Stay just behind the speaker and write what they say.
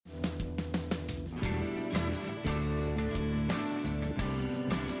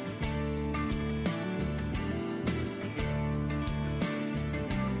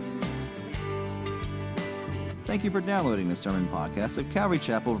Thank you for downloading the sermon podcast of Calvary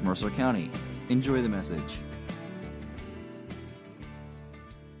Chapel of Mercer County. Enjoy the message.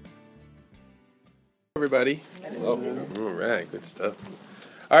 Everybody. All right, good stuff.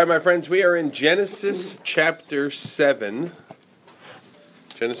 All right, my friends, we are in Genesis chapter 7.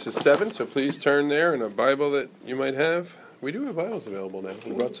 Genesis 7, so please turn there in a Bible that you might have. We do have Bibles available now.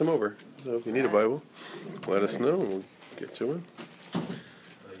 We brought some over. So if you need a Bible, let us know and we'll get you one.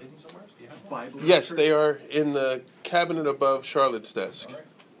 Yes, they are in the cabinet above Charlotte's desk.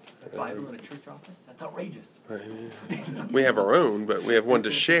 A Bible in a church office? That's outrageous. We have our own, but we have one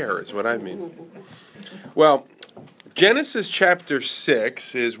to share, is what I mean. Well, Genesis chapter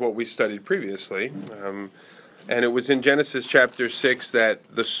 6 is what we studied previously. And it was in Genesis chapter 6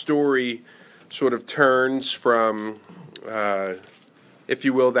 that the story sort of turns from, if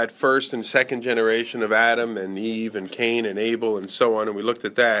you will, that first and second generation of Adam and Eve and Cain and Abel and so on, and we looked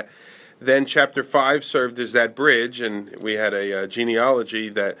at that. Then chapter 5 served as that bridge, and we had a genealogy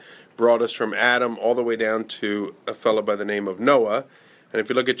that brought us from Adam all the way down to a fellow by the name of Noah. And if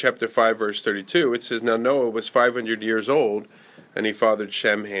you look at chapter 5, verse 32, it says, Now Noah was 500 years old, and he fathered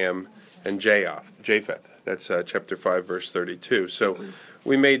Shem, Ham, and Japheth. That's chapter 5, verse 32. So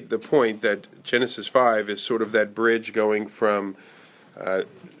we made the point that Genesis 5 is sort of that bridge going from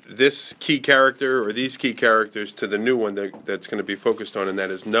this key character or these key characters to the new one that's going to be focused on, and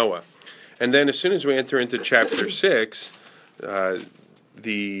that is Noah. And then as soon as we enter into chapter 6,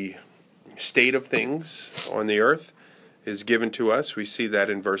 the state of things on the earth is given to us. We see that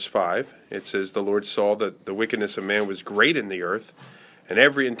in verse 5. It says, The Lord saw that the wickedness of man was great in the earth, and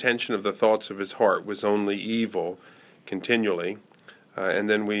every intention of the thoughts of his heart was only evil continually.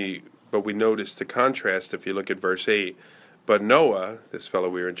 And we notice the contrast if you look at verse 8. But Noah, this fellow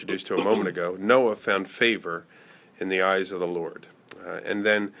we were introduced to a moment ago, Noah found favor in the eyes of the Lord. And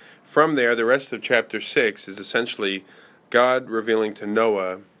then from there, the rest of chapter 6 is essentially God revealing to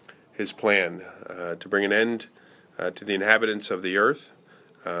Noah his plan to bring an end to the inhabitants of the earth,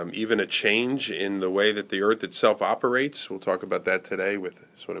 even a change in the way that the earth itself operates. We'll talk about that today with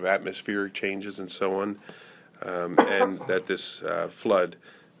sort of atmospheric changes and so on, and that this flood,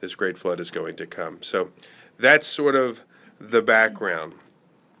 this great flood, is going to come. So that's sort of the background.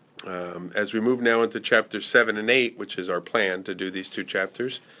 As we move now into chapter 7 and 8, which is our plan to do these two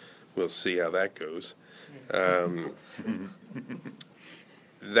chapters, we'll see how that goes.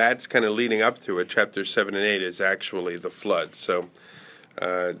 That's kind of leading up to it. Chapter 7 and 8 is actually the flood. So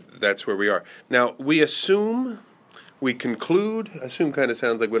that's where we are. Now, we conclude kind of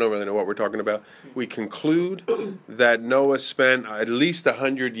sounds like we don't really know what we're talking about. We conclude that Noah spent at least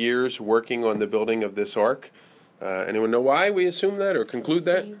 100 years working on the building of this ark. Anyone know why we assume that or conclude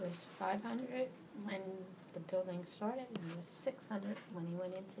that? He was 500 when the building started, and he was 600 when he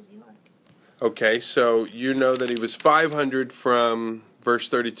went into the ark. Okay, so you know that he was 500 from verse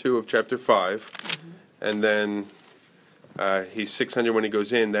 32 of chapter 5, and then he's 600 when he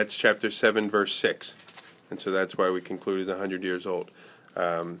goes in. That's chapter 7, verse 6. And so that's why we conclude he's 100 years old.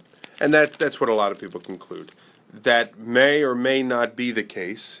 And that's what a lot of people conclude. That may or may not be the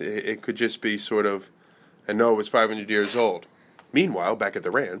case. It could just be sort of, and Noah was 500 years old. Meanwhile, back at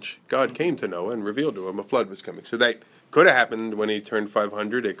the ranch, God came to Noah and revealed to him a flood was coming. So that could have happened when he turned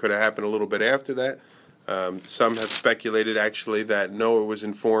 500. It could have happened a little bit after that. Some have speculated, actually, that Noah was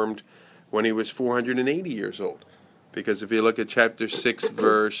informed when he was 480 years old. Because if you look at chapter 6,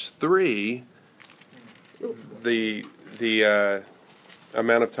 verse 3, the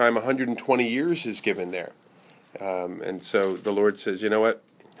amount of time, 120 years, is given there. And so the Lord says, you know what?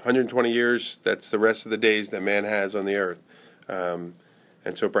 120 years, that's the rest of the days that man has on the earth. And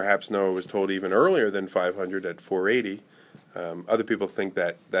so perhaps Noah was told even earlier than 500 at 480. Other people think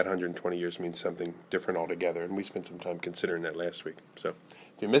that 120 years means something different altogether, and we spent some time considering that last week. So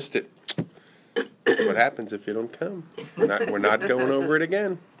if you missed it, what happens if you don't come? We're not going over it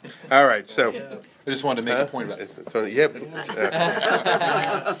again. All right, so I just wanted to make a point about it. Yep.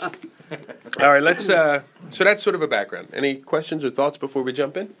 All right, let's. So that's sort of a background. Any questions or thoughts before we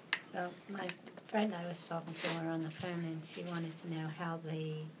jump in? Well, my friend I was talking to her on the phone, and she wanted to know how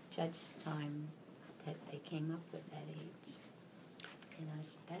they judged time that they came up with that age. And I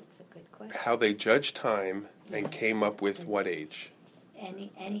said, that's a good question. How they judged time and came up with what age?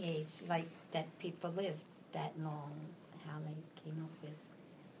 Any age, like that people lived that long, how they came up with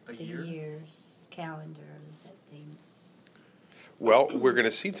the years, calendar that they... Well, we're going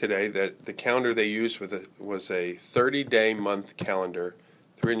to see today that the calendar they used was a 30-day month calendar,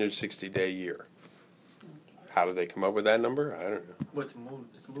 360-day year. Okay. How did they come up with that number? I don't know. Well,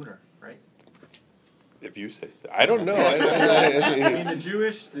 it's lunar, right? If you say so. I don't know. I mean, the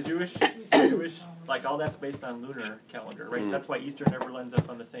Jewish, like all that's based on lunar calendar, right? That's why Easter never ends up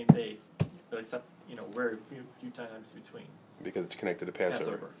on the same day, but except very few times between. Because it's connected to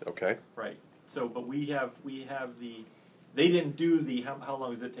Passover. Okay. Right. So, but we have they didn't do the how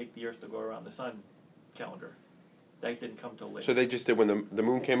long does it take the Earth to go around the sun calendar. That didn't come till later. So they just did when the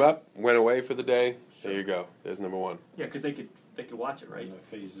moon came up, went away for the day. Sure. There you go. There's number one. Yeah, because they could watch it, right? And the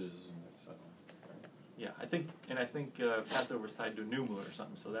phases and stuff. Yeah, I think Passover's tied to a new moon or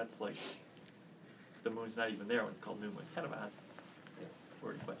something. So that's like the moon's not even there when it's called new moon. It's kind of odd. Yes.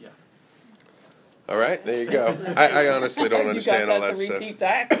 Word, but yeah. All right, there you go. I honestly don't understand all that stuff. Repeat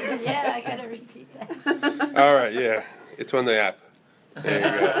that? Yeah, I gotta repeat that. All right, yeah. It's on the app. There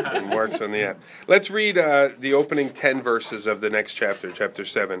you go. It works on the app. Let's read the opening 10 verses of the next chapter, chapter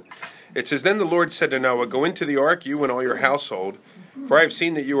 7. It says, Then the Lord said to Noah, Go into the ark, you and all your household, for I have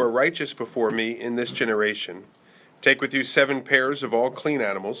seen that you are righteous before me in this generation. Take with you 7 pairs of all clean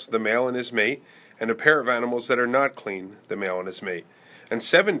animals, the male and his mate, and a pair of animals that are not clean, the male and his mate, and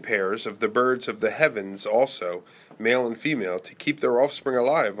 7 pairs of the birds of the heavens also, male and female, to keep their offspring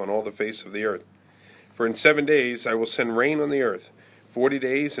alive on all the face of the earth. For in 7 days I will send rain on the earth, 40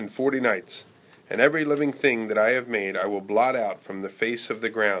 days and 40 nights, and every living thing that I have made I will blot out from the face of the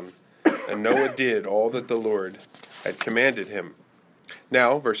ground. And Noah did all that the Lord had commanded him.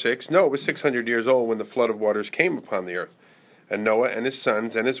 Now, verse 6, Noah was 600 years old when the flood of waters came upon the earth. And Noah and his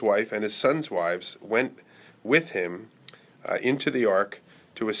sons and his wife and his sons' wives went with him into the ark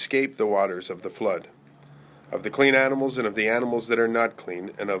to escape the waters of the flood. Of the clean animals and of the animals that are not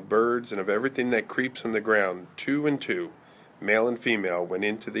clean, and of birds and of everything that creeps on the ground, 2 and 2, male and female, went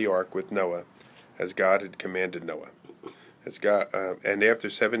into the ark with Noah, as God had commanded Noah. And after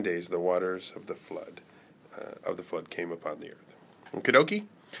 7 days, the waters of the flood came upon the earth. Okie dokie.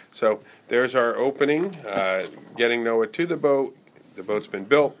 So there's our opening. Getting Noah to the boat. The boat's been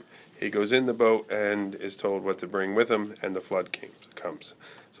built. He goes in the boat and is told what to bring with him, and the flood comes.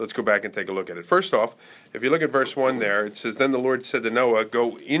 So let's go back and take a look at it. First off, if you look at verse 1 there, it says, Then the Lord said to Noah,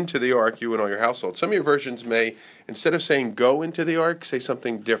 Go into the ark, you and all your household. Some of your versions may, instead of saying go into the ark, say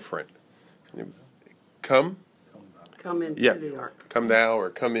something different. Come Into the ark. Come thou, or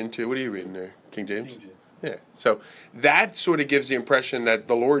come into. What are you reading there? King James? Yeah. So that sort of gives the impression that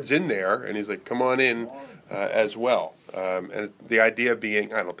the Lord's in there, and he's like, come on in as well. And the idea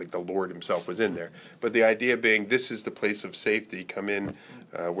being, I don't think the Lord himself was in there, but the idea being, this is the place of safety. Come in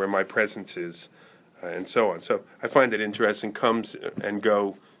where my presence is, and so on. So I find it interesting. Comes and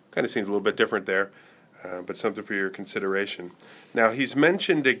go kind of seems a little bit different there, but something for your consideration. Now, he's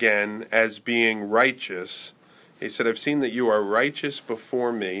mentioned again as being righteous. He said, I've seen that you are righteous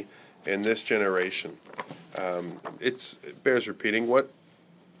before me in this generation. It bears repeating. What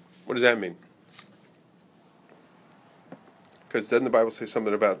does that mean? Because doesn't the Bible say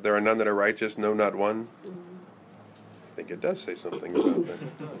something about there are none that are righteous, no, not one? I think it does say something about that.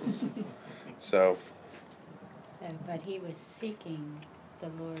 So, but he was seeking the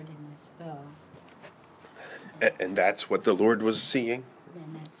Lord in this spell. And that's what the Lord was seeing?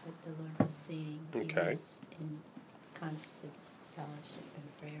 And that's what the Lord was seeing. Okay. He was in constant fellowship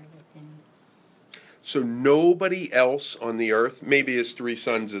and prayer with him. So nobody else on the earth, maybe his 3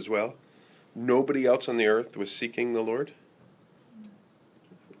 sons as well, nobody else on the earth was seeking the Lord?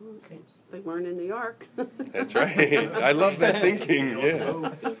 They weren't in the ark. That's right. I love that thinking.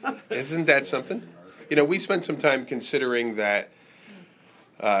 Yeah. Isn't that something? You know, we spent some time considering that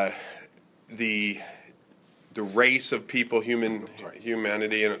the race of people,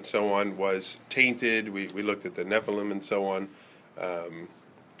 humanity and so on, was tainted. We looked at the Nephilim and so on.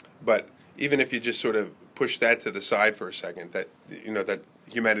 But even if you just sort of push that to the side for a second, that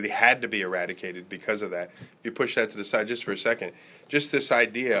humanity had to be eradicated because of that. If you push that to the side just for a second, just this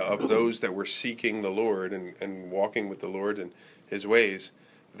idea of those that were seeking the Lord and walking with the Lord and his ways,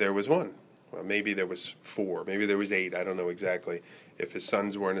 there was one. Well, maybe there was 4, maybe there was 8. I don't know exactly if his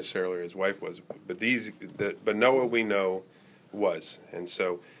sons weren't necessarily or his wife was, but Noah we know was, and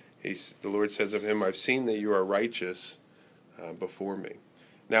so the Lord says of him, "I've seen that you are righteous before me."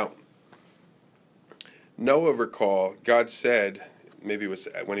 Now, Noah, recall, God said, maybe it was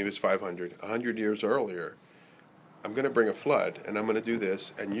when he was 100 years earlier, I'm going to bring a flood, and I'm going to do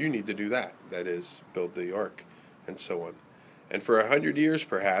this, and you need to do that. That is, build the ark, and so on. And for 100 years,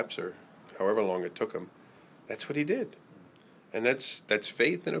 perhaps, or however long it took him, that's what he did. And that's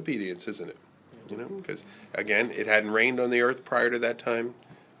faith and obedience, isn't it? You know, because, again, it hadn't rained on the earth prior to that time.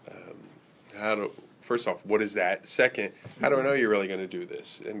 First off, what is that? Second, how do I know you're really going to do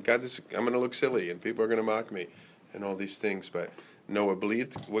this? And God, I'm going to look silly, and people are going to mock me, and all these things. But Noah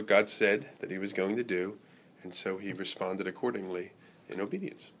believed what God said that he was going to do, and so he responded accordingly in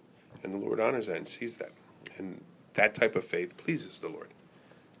obedience. And the Lord honors that and sees that. And that type of faith pleases the Lord.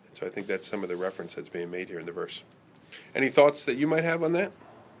 And so I think that's some of the reference that's being made here in the verse. Any thoughts that you might have on that?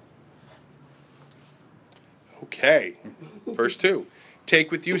 Okay. Verse 2.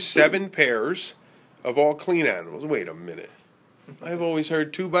 Take with you 7 pairs of all clean animals. Wait a minute. I've always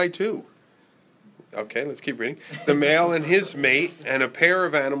heard 2 by 2. Okay, let's keep reading. The male and his mate, and a pair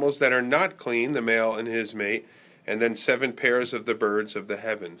of animals that are not clean, the male and his mate, and then 7 pairs of the birds of the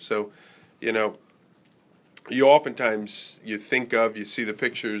heavens. So, you oftentimes you see the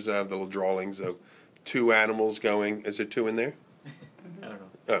pictures of the little drawings of 2 animals going. Is there 2 in there? I don't know.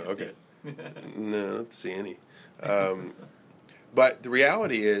 Oh, okay. No, I don't see any. But the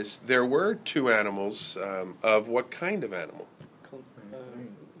reality is there were 2 animals of what kind of animal?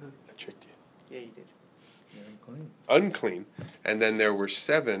 I tricked you. Yeah, you did. Unclean. And then there were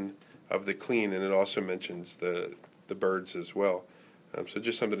 7 of the clean, and it also mentions the birds as well. So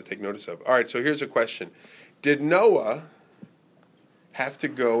just something to take notice of. All right, so here's a question. Did Noah have to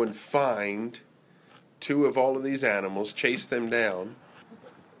go and find 2 of all of these animals, chase them down,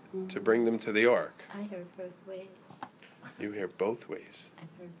 to bring them to the ark? I heard both ways. You hear both ways. I've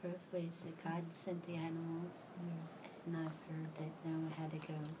heard both ways, that God sent the animals, and I've heard that Noah had to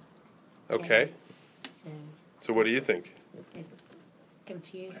go. Okay. So So what do you think? it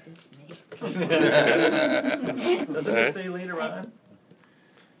confuses me. Doesn't it say later on?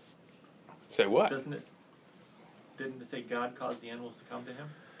 Say what? Didn't it say God caused the animals to come to him?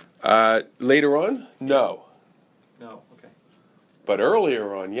 Later on? No. No, okay. But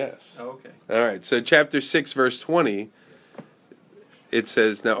earlier on, yes. Oh, okay. All right, so chapter 6, verse 20, it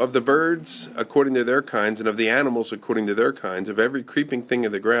says, Now of the birds according to their kinds, and of the animals according to their kinds, of every creeping thing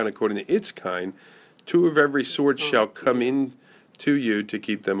of the ground according to its kind, 2 of every sort shall come in to you to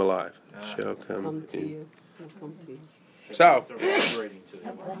keep them alive. Shall Come to in. you. They'll come to you. So, They're migrating to the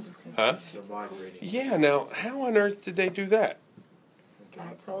That wasn't huh? They're migrating. Yeah, now, how on earth did they do that?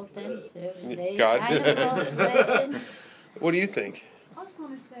 God told them to. They, God. I have false lesson. What do you think? I was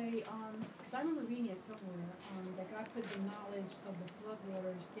going to say, because I remember reading it somewhere, that God put the knowledge of the flood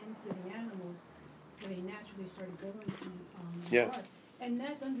waters into the animals, so they naturally started going to the Yeah. flood. And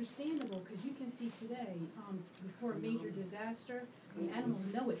that's understandable, because you can see today, before a major disaster, the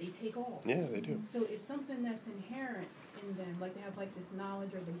animals know it, they take off. Yeah, they do. So it's something that's inherent in them, like they have like this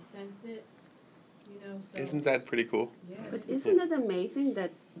knowledge, or they sense it, so. Isn't that pretty cool? Yeah. But isn't it amazing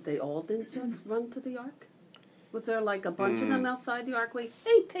that they all didn't just run to the ark? Was there like a bunch of them outside the ark waiting,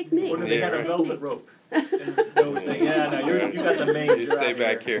 hey, take me? What if they had a right. velvet rope? And Noah was saying, yeah, no, you got the main. You stay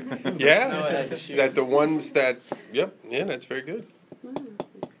back here. Yeah, No, I had to choose. that the ones that, yep, yeah, that's very good.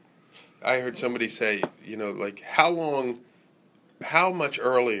 I heard somebody say, like, how much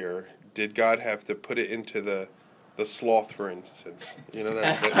earlier did God have to put it into the sloth, for instance? You know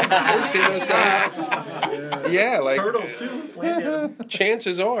that you seen those guys? Yeah, like Turtles, too. Land at 'em.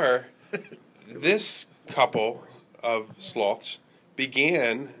 chances are this couple of sloths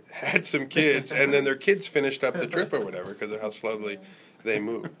had some kids, and then their kids finished up the trip or whatever because of how slowly they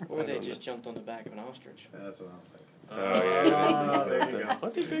move. Or they just jumped on the back of an ostrich. That's what I was thinking. Oh, yeah. There you go.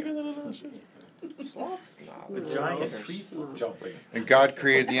 Aren't they bigger than an ostrich? Sloths? Nah, The they're giant fuckers. tree sloth. Jumping. And God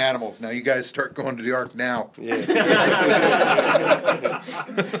created the animals. Now you guys start going to the ark now. Yeah.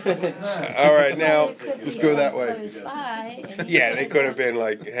 All right, now. It could Let's be go that some way. close by, and he Yeah, they could have been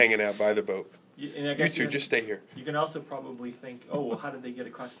like hanging out by the boat. And I You guess two, just stay here. you can also probably think, oh, well, how did they get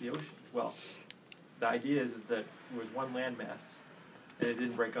across the ocean? Well, the idea is that it was one landmass, and it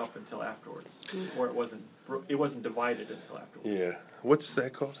didn't break up until afterwards, or it wasn't divided until afterwards. Yeah. What's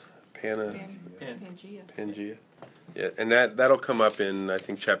that called? Pan- Pangea. Yeah, and that'll come up in, I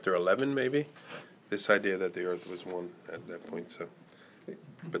think, chapter 11, maybe. This idea that the earth was one at that point. So,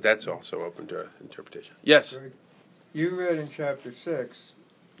 but that's also open to interpretation. Yes. You read in chapter 6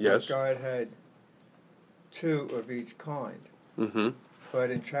 Yes. that God had 2 of each kind. Mm-hmm. But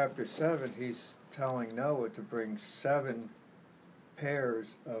in chapter 7, he's telling Noah to bring 7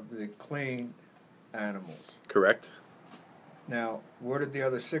 pairs of the clean animals. Correct. Now, where did the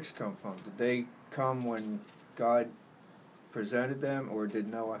other 6 come from? Did they come when God presented them, or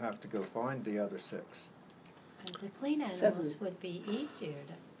did Noah have to go find the other 6? The clean animals would be easier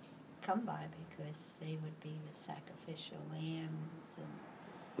to come by because they would be the sacrificial lambs, and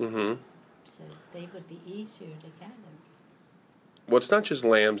Mm-hmm. so they would be easier to gather. Well, it's not just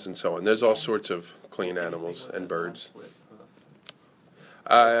lambs and so on. There's all sorts of clean animals and birds.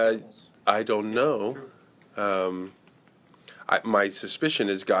 I don't know. My suspicion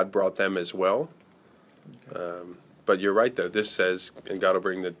is God brought them as well. But but you're right though. This says, and God will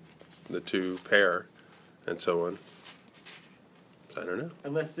bring the two pair, and so on. I don't know.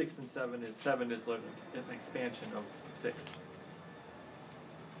 Unless 6 and 7 is like an expansion of 6.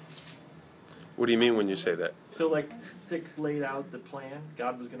 What do you mean when you say that? So like 6 laid out the plan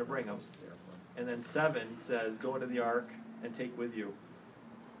God was going to bring them, and then 7 says go into the ark and take with you.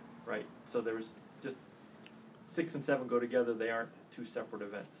 Right. So there's just 6 and 7 go together. They aren't two separate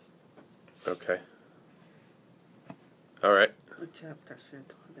events. Okay. All right. What chapter should I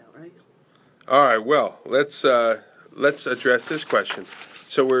talk about, right? All right. Well, let's address this question.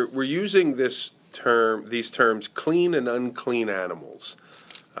 So we're using these terms, clean and unclean animals.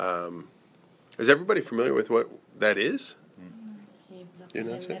 Is everybody familiar with what that is? You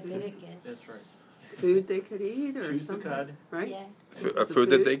know, so- Leviticus. That's right. Food they could eat or Choose the something, cud. right? Yeah. A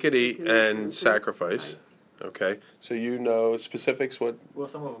food that they could eat they and sacrifice. Okay. So you know specifics. What? Well,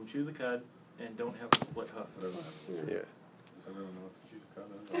 some of them chew the cud and don't have a split hoof. Yeah. Does everyone know what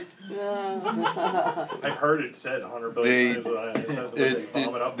the Chief Yeah. I've heard it said 100 They- billion times. Is that the way they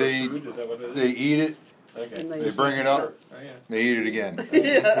vomit up they- their food? Is that what it is? They eat it, Okay. And they bring it up, Oh, yeah. they eat it again.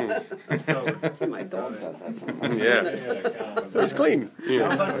 Covered. My dog does that sometimes. Yeah. So he's clean.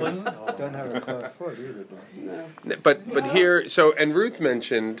 Yeah. Sounds unclean. Don't have a club foot either, though. No. But here, so, and Ruth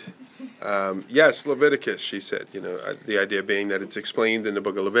mentioned, yes, Leviticus, she said, the idea being that it's explained in the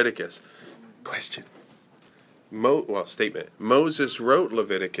book of Leviticus. Question. Statement. Moses wrote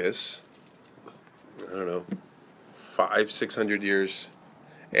Leviticus, I don't know, 500-600 years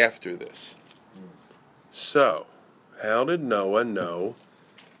after this. So, how did Noah know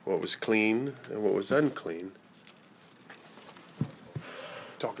what was clean and what was unclean?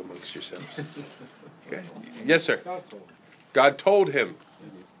 Talk amongst yourselves. Okay. Yes, sir. God told him.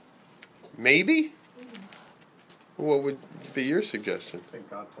 Maybe? What would be your suggestion? I think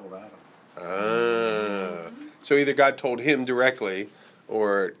God told Adam. So either God told him directly,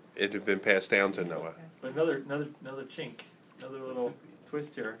 or it had been passed down to Noah. But another chink, another little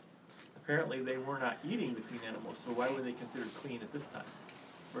twist here. Apparently, they were not eating the clean animals, so why were they considered clean at this time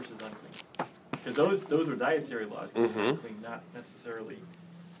versus unclean? Because those were dietary laws, unclean, not necessarily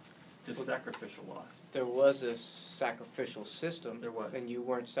just sacrificial laws. There was a sacrificial system. There was. And you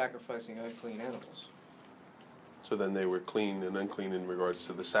weren't sacrificing unclean animals. So then they were clean and unclean in regards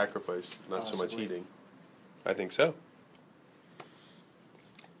to the sacrifice, not so much Possibly. eating. I think so.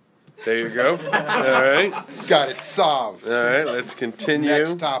 There you go. All right. Got it solved. All right, let's continue.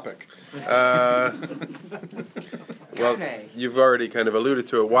 Next topic. Well, you've already kind of alluded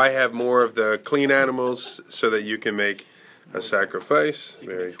to it. Why have more of the clean animals so that you can make a sacrifice?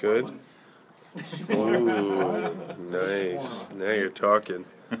 Very good. Ooh, nice. Now you're talking.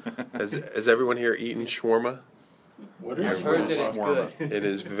 Has everyone here eaten shawarma? What I've heard that it's good. It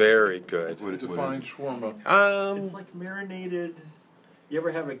is very good. Define shawarma. It's like marinated. You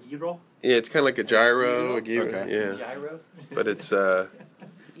ever have a gyro? Yeah, it's kind of like a gyro, a gyro, Okay. yeah. Gyro? But it's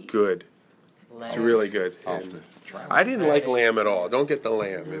good. It's Lamb. really good. I'll have And to try I didn't like lamb at all. Don't get the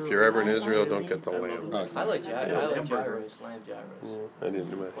lamb. If you're ever in Israel, don't get the lamb. I like Hamburger. gyros, lamb gyros. I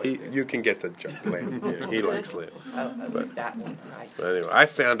didn't. You can get the lamb. Yeah, he likes lamb. I like that one. But anyway, I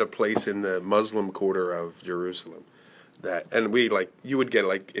found a place in the Muslim quarter of Jerusalem and you would get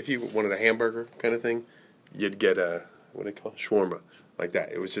if you wanted a hamburger kind of thing, you'd get a, what do they call it? Shawarma. Like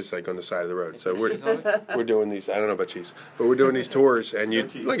that. It was just like on the side of the road. So we're doing these, I don't know about cheese, but we're doing these tours and you,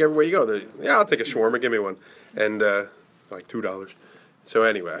 like everywhere you go, I'll take a shawarma, give me one. And like $2. So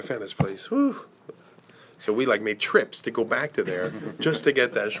anyway, I found this place. Whew. So we made trips to go back to there just to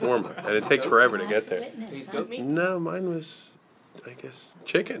get that shawarma. And it takes forever to get there. These goat meat? No, mine was, I guess,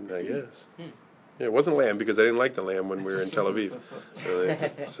 chicken, I guess. Yeah, it wasn't lamb because I didn't like the lamb when we were in Tel Aviv.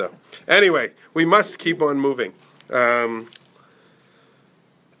 So anyway, we must keep on moving.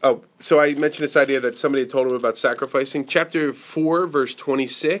 So I mentioned this idea that somebody had told him about sacrificing. Chapter 4, verse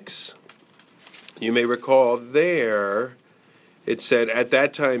 26. You may recall there, it said, at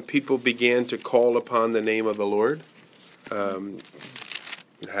that time people began to call upon the name of the Lord. How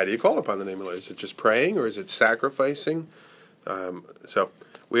do you call upon the name of the Lord? Is it just praying or is it sacrificing? So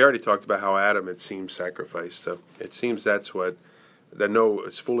we already talked about how Adam, it seems, sacrificed. So it seems that Noah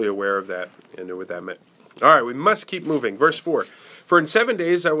is fully aware of that and knew what that meant. All right, we must keep moving. Verse 4. For in 7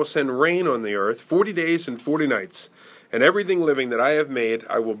 days I will send rain on the earth, 40 days and 40 nights, and everything living that I have made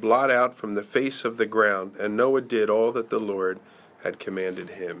I will blot out from the face of the ground. And Noah did all that the Lord had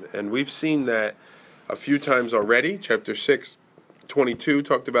commanded him. And we've seen that a few times already. Chapter 6, 22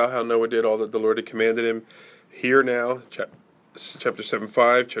 talked about how Noah did all that the Lord had commanded him. Here now, chapter 7,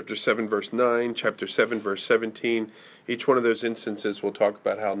 5, chapter 7, verse 9, chapter 7, verse 17. Each one of those instances will talk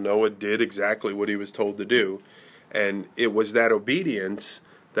about how Noah did exactly what he was told to do. And it was that obedience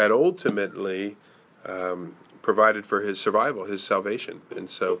that ultimately provided for his survival, his salvation. And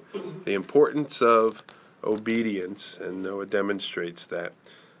so the importance of obedience, and Noah demonstrates that.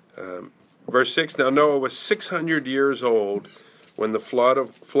 Verse 6, now Noah was 600 years old when the flood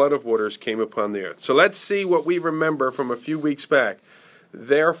of waters came upon the earth. So let's see what we remember from a few weeks back.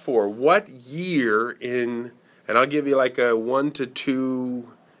 Therefore, what year and I'll give you like a 1 to 2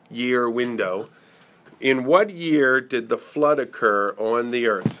 year window, in what year did the flood occur on the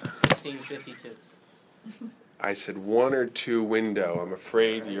earth? 1652. I said 1 or 2 window. I'm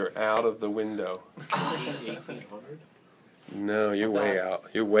afraid you're out of the window. 1800. No, you're way out.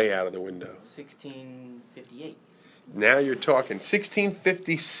 You're way out of the window. 1658. Now you're talking.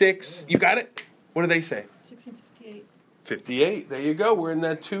 1656. You got it? What do they say? 1658. 58. There you go. We're in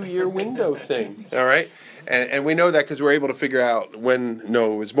that 2-year window thing. All right? And we know that because we're able to figure out when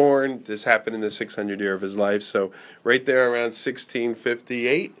Noah was born. This happened in the 600th year of his life. So right there around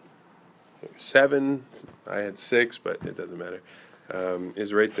 1658, 7, I had 6, but it doesn't matter,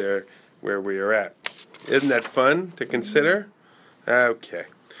 is right there where we are at. Isn't that fun to consider? Okay.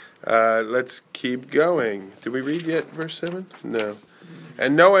 Let's keep going. Did we read yet verse 7? No.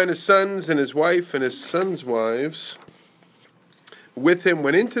 And Noah and his sons and his wife and his sons' wives with him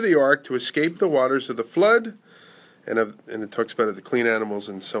went into the ark to escape the waters of the flood, and it talks about the clean animals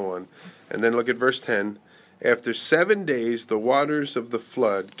and so on. And then look at verse 10. After 7 days the waters of the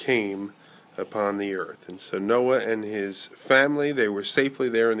flood came upon the earth. And so Noah and his family, they were safely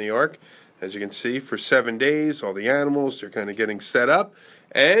there in the ark. As you can see, for 7 days, all the animals, they're kind of getting set up,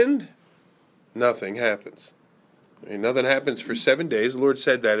 and nothing happens. I mean, nothing happens for 7 days. The Lord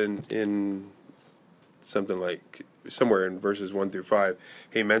said that in something like, somewhere in verses 1 through 5,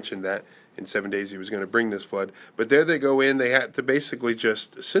 he mentioned that in 7 days he was going to bring this flood. But there they go in, they had to basically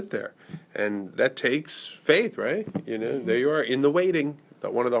just sit there. And that takes faith, right? You know, there you are, in the waiting.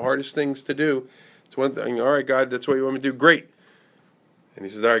 One of the hardest things to do. It's one thing, all right, God, that's what you want me to do. Great. And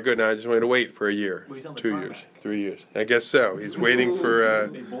he says, all right, good, now I just want you to wait for a year, Well, he's on the 2 tarmac. years, 3 years. I guess so. He's waiting for...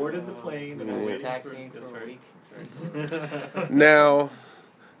 They boarded the plane and They they're were waiting taxiing for for a that's week. right. Now,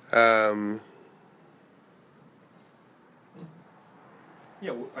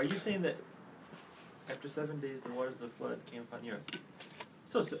 Yeah, are you saying that after 7 days the waters of the flood came upon the earth?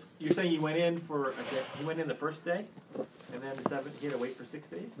 So you're saying he went in for a day, he went in the first day, and then he had to wait for 6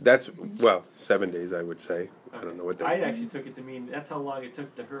 days? that's, 7 days, I would say. I don't know what I that... actually took it to mean that's how long it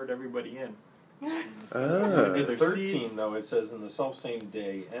took to herd everybody in. Ah. In Their 13, seeds. though, it says, in the selfsame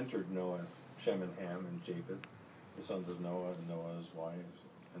day entered Noah, Shem and Ham, and Japheth, the sons of Noah, and Noah's wives.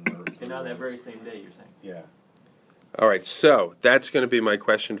 And on that very same day, you're saying? Yeah. All right, so that's going to be my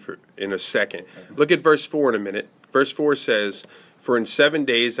question for in a second. Look at verse 4 in a minute. Verse 4 says, for in 7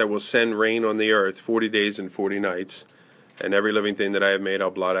 days I will send rain on the earth, 40 days and 40 nights, and every living thing that I have made I'll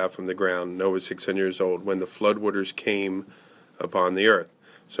blot out from the ground. Noah was 600 years old when the flood waters came upon the earth.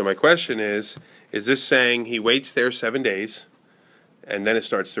 So my question is this saying he waits there 7 days, and then it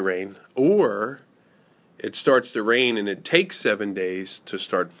starts to rain, or it starts to rain and it takes 7 days to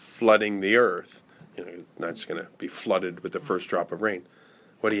start flooding the earth? You know, not just going to be flooded with the first drop of rain.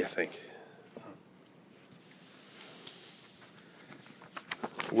 What do you think?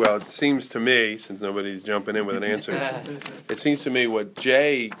 Well, it seems to me, since nobody's jumping in with an answer, it seems to me what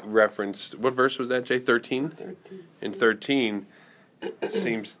Jay referenced, what verse was that, Jay? 13? 13. In 13, it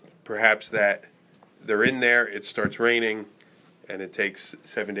seems perhaps that they're in there, it starts raining, and it takes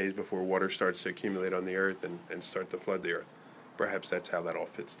 7 days before water starts to accumulate on the earth and start to flood the earth. Perhaps that's how that all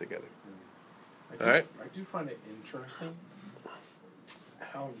fits together. All right? I do find it interesting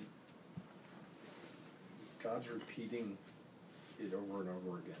how God's repeating it over and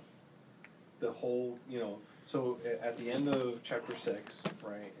over again. The whole, so at the end of chapter 6,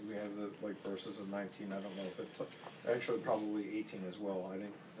 right, we have the verses of 19. I don't know if it's actually probably 18 as well.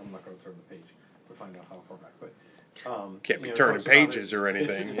 I'm not going to turn the page to find out how far back, but Can't be turning pages or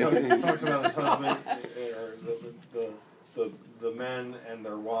anything. It talks about his husband, or the men and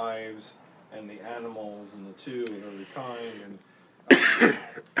their wives, and the animals, and the two of every kind,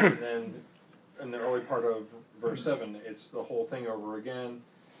 and then in the early part of verse 7, it's the whole thing over again,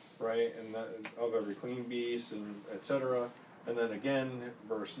 right? And of every clean beast, and etc. And then again,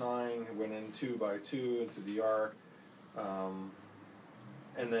 verse 9, went in 2 by 2 into the ark,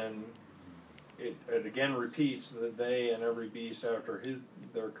 and then it again repeats that they and every beast after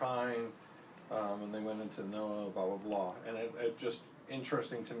their kind, and they went into Noah, blah blah blah. And it just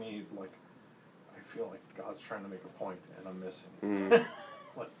interesting to me, like I feel like God's trying to make a point and I'm missing.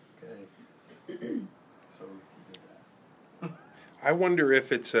 Okay. So he did that. I wonder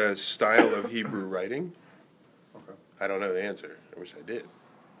if it's a style of Hebrew writing. Okay. I don't know the answer. I wish I did.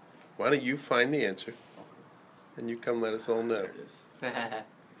 Why don't you find the answer, and you come let us all know There it is.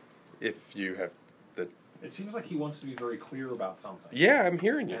 if you have the. It seems like he wants to be very clear about something. Yeah, I'm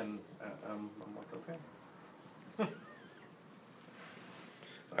hearing you. And I'm like, okay.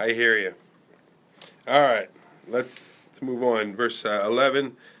 I hear you. All right, let's move on. Verse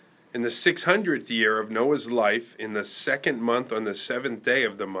 11. In the 600th year of Noah's life, in the second month, on the 7th day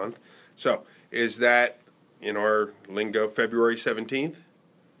of the month. So, is that, in our lingo, February 17th?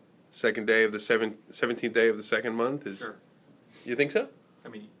 Second day of the 17th day of the second month? Sure. You think so? I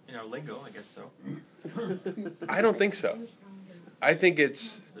mean, in our lingo, I guess so. I don't think so. I think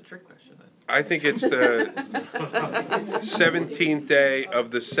it's It's a trick question then. I think it's the 17th day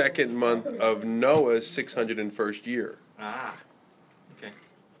of the second month of Noah's 601st year. Ah. Okay.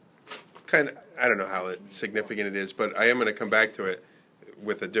 Kind of, I don't know how significant it is, but I am going to come back to it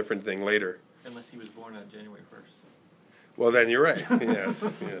with a different thing later. Unless he was born on January 1st. Well, then you're right.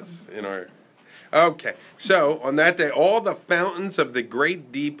 Yes. Okay. So on that day, all the fountains of the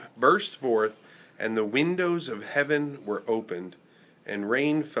great deep burst forth, and the windows of heaven were opened, and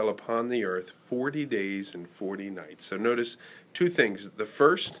rain fell upon the earth 40 days and 40 nights. So notice two things. The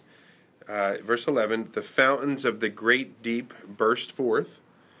first, verse 11, the fountains of the great deep burst forth.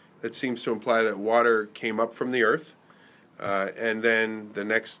 That seems to imply that water came up from the earth. And then the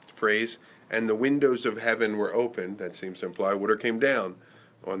next phrase, and the windows of heaven were opened. That seems to imply water came down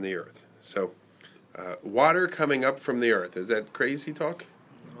on the earth. So, water coming up from the earth. Is that crazy talk?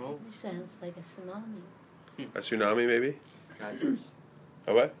 No. It sounds like a tsunami. A tsunami, maybe? Geysers.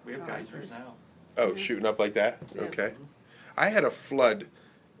 A what? We have geysers now. Oh, shooting up like that? Yeah. Okay. I had a flood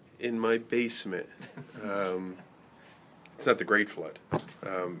in my basement. It's not the Great Flood.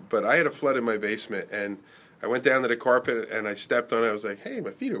 But I had a flood in my basement, and I went down to the carpet, and I stepped on it. I was like, hey,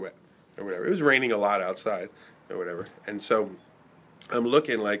 my feet are wet, or whatever. It was raining a lot outside, or whatever. And so I'm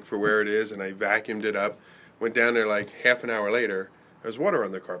looking, like, for where it is, and I vacuumed it up. Went down there, like, half an hour later. There was water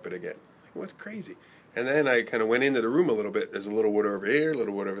on the carpet again. Like, what's crazy? And then I kind of went into the room a little bit. There's a little water over here, a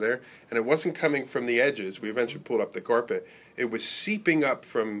little water over there. And it wasn't coming from the edges. We eventually pulled up the carpet. It was seeping up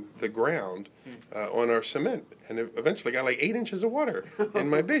from the ground on our cement. And it eventually got like 8 inches of water in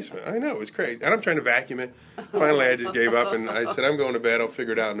my basement. I know, it was crazy. And I'm trying to vacuum it. Finally, I just gave up and I said, I'm going to bed. I'll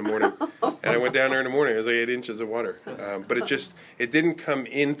figure it out in the morning. And I went down there in the morning. It was like 8 inches of water. But it didn't come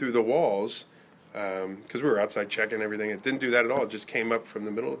in through the walls. Because we were outside checking everything. It didn't do that at all. It just came up from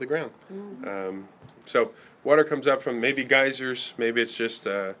the middle of the ground. So water comes up from maybe geysers, maybe it's just.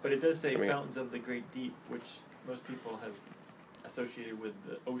 But it does say I mean- fountains of the great deep, which most people have associated with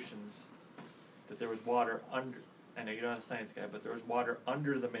the oceans. That there was water under. I know you're not a science guy, but there was water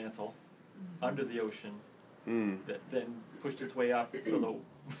under the mantle, under the ocean, that then pushed its way up. So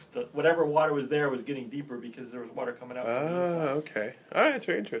the whatever water was there was getting deeper because there was water coming out from the inside. Okay. All right, that's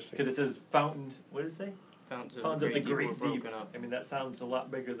very interesting. Because it says fountains. What does it say? Fountains of Fountains the of the great deep were great deep. broken up. I mean, that sounds a lot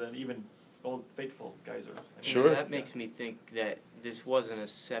bigger than even Old Faithful geyser. I mean, Sure. That makes me think that this wasn't a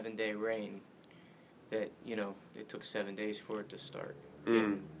 7-day rain. That, it took 7 days for it to start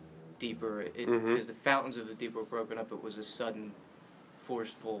getting deeper. Because the fountains of the deep were broken up. It was a sudden,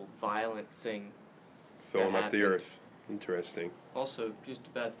 forceful, violent thing. Filling that up the happened. earth. Interesting. Also, just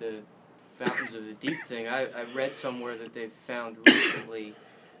about the fountains of the deep thing, I read somewhere that they've found recently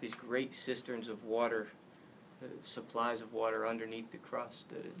these great cisterns of water, supplies of water underneath the crust.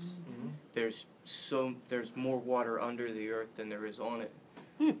 That it's there's more water under the earth than there is on it.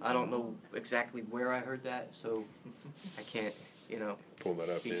 I don't know exactly where I heard that, so I can't Pull that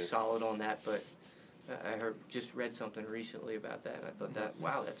up. be Yeah. solid on that. But I just read something recently about that, and I thought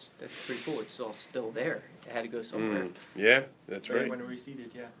wow, that's pretty cool. It's all still there. It had to go somewhere. Yeah, that's right. When it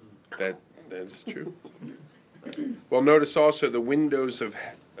receded, yeah. That's true. Well, notice also the windows of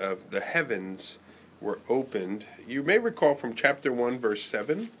the heavens were opened. You may recall from chapter 1, verse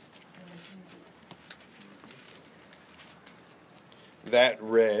 7. That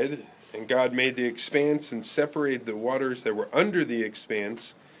read, and God made the expanse and separated the waters that were under the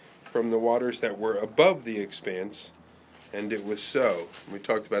expanse from the waters that were above the expanse, and it was so. We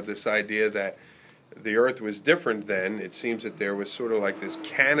talked about this idea that the earth was different then. It seems that there was sort of like this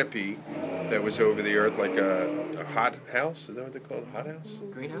canopy that was over the earth, like a hot house. Is that what they call it? A hot house?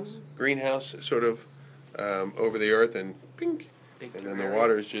 Greenhouse? Greenhouse, sort of, over the earth, and pink. Big And then the terrarium.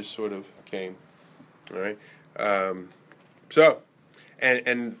 waters just sort of came. All right. So,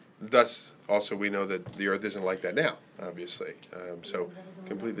 and thus also we know that the earth isn't like that now, obviously. So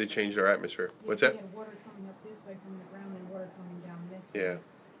completely changed our atmosphere. What's that? We had water coming up this way from the ground and water coming down this Yeah. way.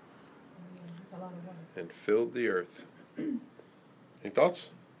 So yeah, it's a lot of water. And filled the earth. Any thoughts?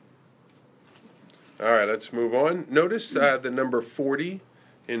 All right, let's move on. Notice the number 40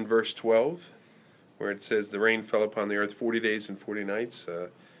 in verse 12, where it says the rain fell upon the earth 40 days and 40 nights.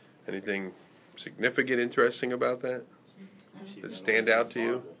 Anything significant, interesting about that? That stand out to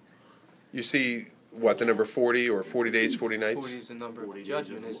you? You see, what, the number 40 or 40 days, 40 nights? 40 is the number 40 of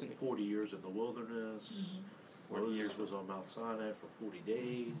judgment, years, isn't it? 40 years in the wilderness. 40 years was on Mount Sinai for 40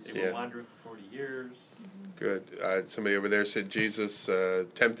 days. They were wandering for 40 years. Good. Somebody over there said Jesus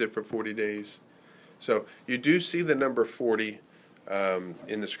tempted for 40 days. So you do see the number 40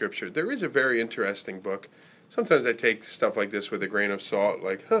 in the scripture. There is a very interesting book. Sometimes I take stuff like this with a grain of salt,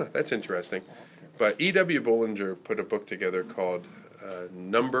 like, that's interesting. But E.W. Bullinger put a book together called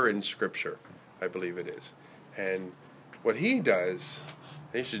Number in Scripture, I believe it is. And what he does,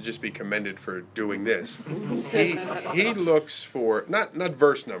 he should just be commended for doing this. He looks for, not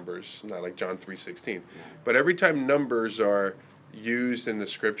verse numbers, not like John 3:16, but every time numbers are used in the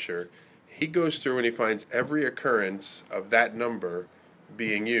scripture, he goes through and he finds every occurrence of that number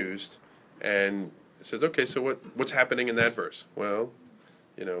being used and says, okay, so what's happening in that verse? Well,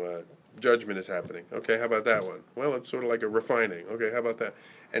 judgment is happening. Okay, how about that one? Well, it's sort of like a refining. Okay, how about that?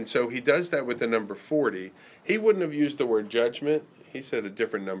 And so he does that with the number 40. He wouldn't have used the word judgment. He said a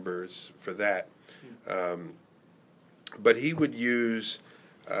different numbers for that. But he would use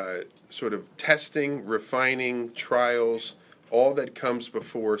sort of testing, refining, trials, all that comes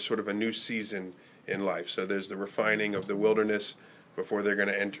before sort of a new season in life. So there's the refining of the wilderness before they're going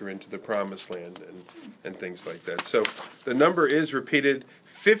to enter into the promised land and things like that. So the number is repeated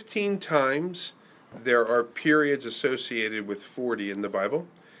 15 times. There are periods associated with 40 in the Bible.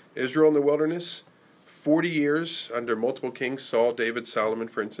 Israel in the wilderness, 40 years under multiple kings, Saul, David, Solomon,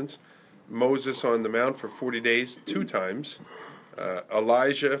 for instance. Moses on the mount for 40 days, 2 times.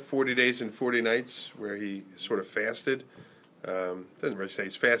 Elijah, 40 days and 40 nights, where he sort of fasted. Doesn't really say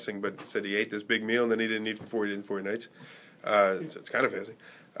he's fasting, but said he ate this big meal and then he didn't eat for 40 days and 40 nights. So it's kind of fasting.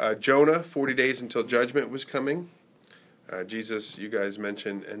 Jonah, 40 days until judgment was coming. Jesus, you guys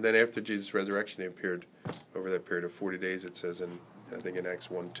mentioned, and then after Jesus' resurrection, he appeared over that period of 40 days, it says, I think in Acts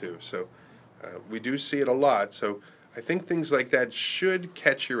 1:2. So we do see it a lot. So I think things like that should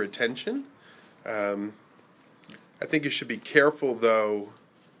catch your attention. I think you should be careful, though,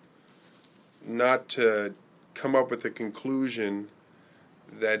 not to come up with a conclusion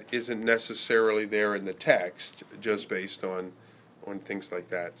that isn't necessarily there in the text, just based on things like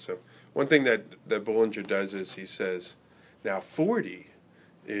that. So one thing that Bullinger does is he says, now 40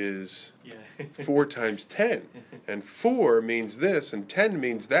 is 4 times 10, and 4 means this, and 10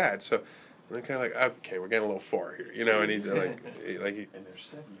 means that. So I'm kind of like, okay, we're getting a little far here, and he and there's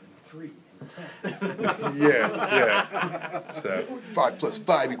 7 and 3 and 10. yeah. So 5 plus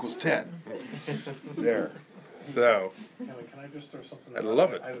 5 equals 10. There. So. Can I just throw something? I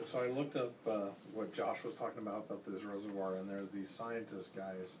love it. So I looked up what Josh was talking about this reservoir, and there's these scientist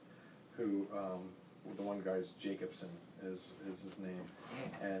guys who, the one guy's Jacobson is his name,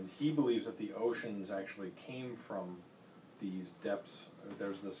 and he believes that the oceans actually came from these depths.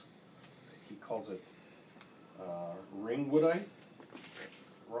 There's this, he calls it ringwoodite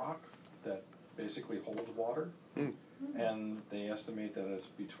rock that basically holds water, and they estimate that it's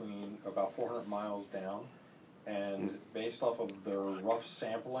between about 400 miles down. And based off of their rough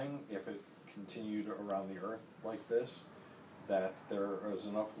sampling, if it continued around the Earth like this, that there is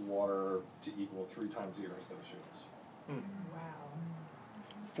enough water to equal 3 times the Earth's oceans. Wow.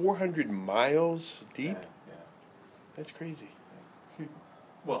 400 miles deep? Yeah. That's crazy.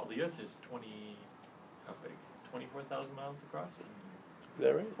 Well, the Earth is 24,000 miles across. Is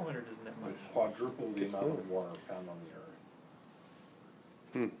that right? 400 isn't that much. Quadruple the It's amount not. of water found on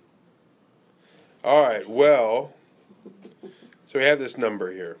the Earth. All right, well, so we have this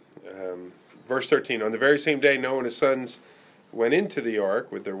number here. Verse 13, on the very same day Noah and his sons went into the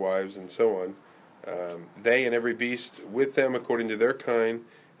ark with their wives and so on. They and every beast with them according to their kind,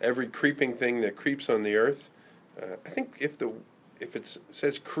 every creeping thing that creeps on the earth. I think if it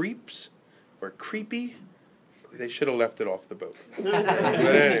says creeps or creepy, they should have left it off the boat. But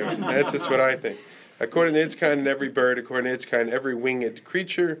anyway, that's just what I think. According to its kind and every bird, according to its kind, every winged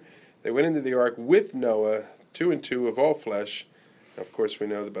creature, they went into the ark with Noah, 2 and 2 of all flesh. Of course, we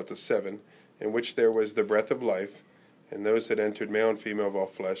know about the 7, in which there was the breath of life, and those that entered, male and female of all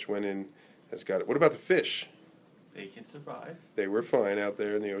flesh, went in as God. What about the fish? They can survive. They were fine out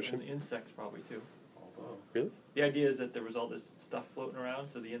there in the And ocean. the insects probably too. Really? The idea is that there was all this stuff floating around,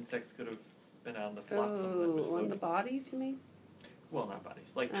 so the insects could have been on the flotsam that was Oh, on the floating. bodies, you mean? Well, not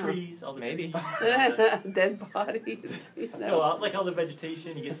bodies, like Oh. trees, all the Maybe. trees. all the- Dead bodies. You No, know. like all the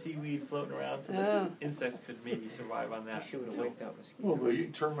vegetation, you get seaweed floating around, so Oh. the insects could maybe survive on You that. should have until- waked up mosquitoes. Well, the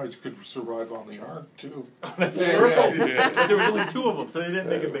termites could survive on the ark too. That's Yeah, true. yeah. But there was only 2 of them, so they didn't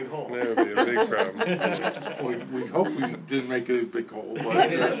make a big hole. That would be a big problem. We hope we didn't make a big hole, Maybe but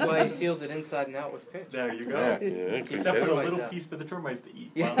that's why he sealed it inside and out with pitch. There you go. Yeah. Yeah, it could Except get for the it. Termites little out. piece for the termites to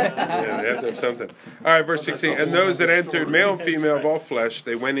eat. Yeah. Well, Yeah, they have to have something. All right, verse Well, that's 16. a And whole those that other entered, story. male and That's female of right. all flesh,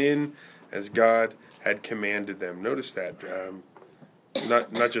 they went in as God had commanded them. Notice that.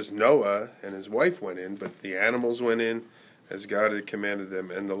 Not just Noah and his wife went in, but the animals went in as God had commanded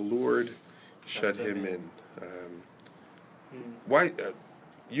them, and the Lord shut him in. Why?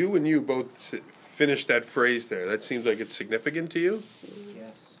 You both finished that phrase there. That seems like it's significant to you.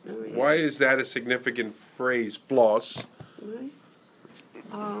 Yes. Oh, yeah. Why is that a significant phrase, Floss? Right.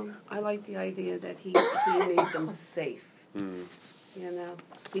 I like the idea that he made them safe. Hmm. You know,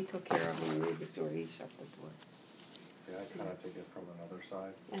 he took care of them before he shut the door. Yeah, I kind of take it from another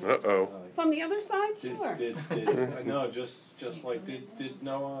side. Uh-oh. Like, From the other side, sure. no, just like did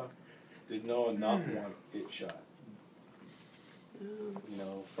Noah not want it shut? You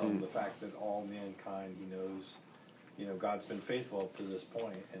know, from the fact that all mankind, he knows, you know, God's been faithful up to this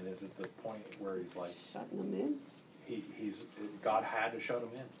point, and is at the point where he's like, Shutting them in. God had to shut him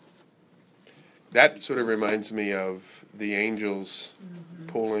in. That sort of reminds me of the angels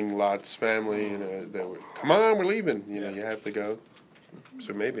pulling Lot's family. You know, they were, come on, we're leaving. You know, you have to go.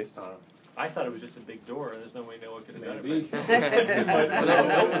 So maybe. I thought it was just a big door, and there's no way Noah could have done Maybe. it.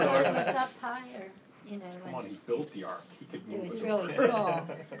 It was up higher, you know, Come on, like, he built the ark. He could it move was it. really tall.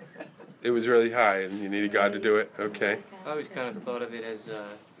 It was really high, and you needed God to do it. Okay. I always kind of thought of it as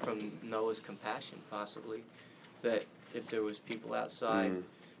from Noah's compassion, possibly, that if there was people outside,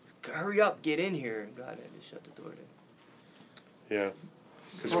 hurry up, get in here, and God had to shut the door down. Yeah.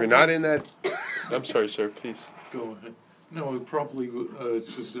 Because if you're not in that, I'm sorry, sir. Please. go ahead. No, it probably a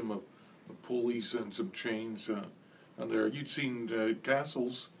system of pulleys and some chains on there. You'd seen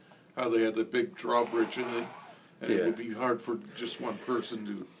castles, how they had the big drawbridge in it, and Yeah. it would be hard for just one person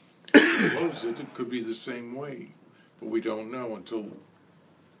to close it. It could be the same way, but we don't know until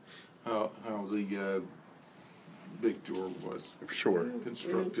how the big door was Sure.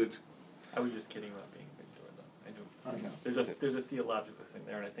 constructed. I was just kidding about being a big door, though. I I know. There's a theological thing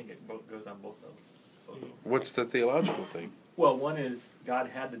there, and I think it goes on both of them. What's the theological thing? Well, one is God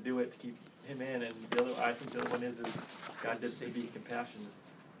had to do it to keep him in, and the other, I think the other one is God did to be compassionate,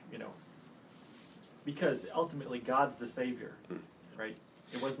 you know, because ultimately God's the Savior, right?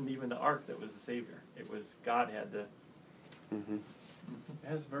 It wasn't even the ark that was the Savior. It was God had to. Mm-hmm. It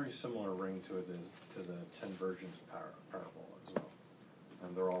has a very similar ring to it as to the 10 virgins parable as well.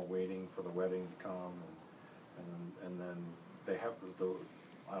 And they're all waiting for the wedding to come, and then they have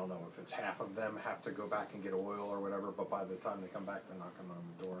I don't know if it's half of them have to go back and get oil or whatever, but by the time they come back, they're knocking on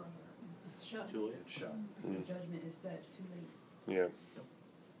the door and It's shut. it's shut. The judgment is set too late. Yeah.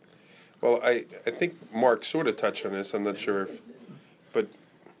 Well, I think Mark sort of touched on this. I'm not sure if, but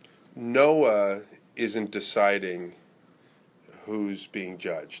Noah isn't deciding who's being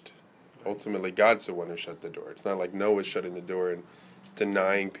judged. Ultimately, God's the one who shut the door. It's not like Noah's shutting the door and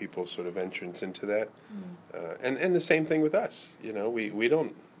denying people sort of entrance into that. And the same thing with us. You know, we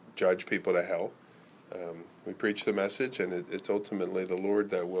don't judge people to hell. We preach the message, and it's ultimately the Lord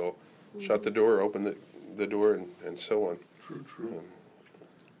that will shut the door, open the door, and so on. True.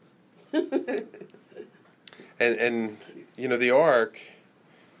 And you know, the ark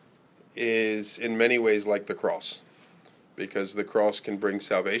is in many ways like the cross, because the cross can bring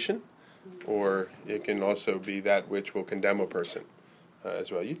salvation, or it can also be that which will condemn a person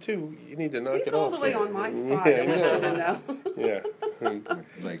as well. You need to knock He's it all off. the way here. on my Yeah, side, I I want you to know. know. Yeah.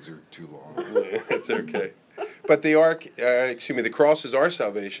 Legs are too long. It's okay. But the ark, the cross is our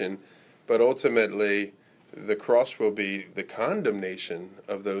salvation, but ultimately the cross will be the condemnation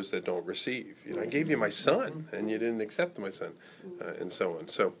of those that don't receive. You know, I gave you my son, and you didn't accept my son, and so on.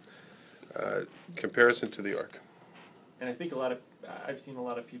 So, comparison to the ark. And I think I've seen a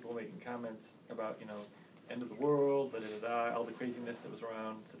lot of people making comments about, you know, end of the world, all the craziness that was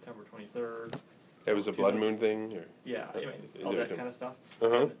around September 23rd. It was a blood moon thing? Or? Yeah, anyway, all that kind of stuff.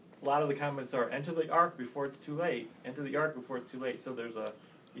 Uh-huh. And a lot of the comments are, enter the ark before it's too late. Enter the ark before it's too late. So there's a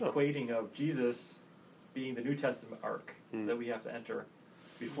equating of Jesus being the New Testament ark that we have to enter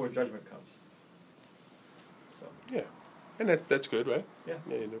before judgment comes. So. Yeah, and that's good, right? Yeah.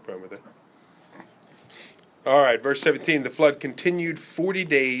 Yeah, no problem with that. All right, verse 17, the flood continued 40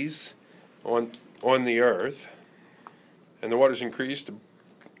 days on the earth, and the waters increased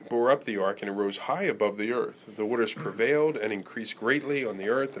bore up the ark, and it rose high above the earth. The waters prevailed and increased greatly on the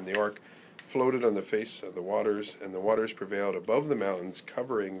earth, and the ark floated on the face of the waters, and the waters prevailed above the mountains,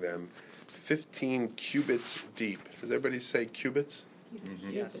 covering them 15 cubits deep. Does everybody say cubits?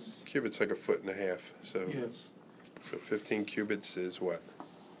 Yes. Cubits like a foot and a half. So, Yes. so 15 cubits is what?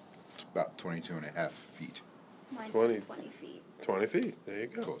 It's about 22.5 feet. Mine 20. says 20 feet. 20 feet. There you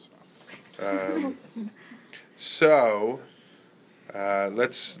go. Close enough. So,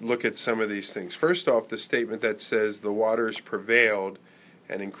 let's look at some of these things. First off, the statement that says the waters prevailed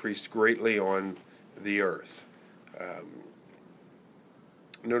and increased greatly on the earth.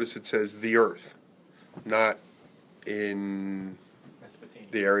 Notice it says the earth, not in Mesopotamia.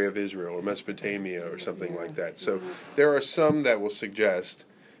 the area of Israel or Mesopotamia or something like that. So there are some that will suggest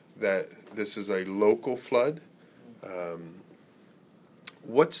that this is a local flood.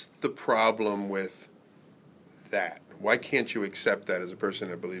 What's the problem with that? Why can't you accept that as a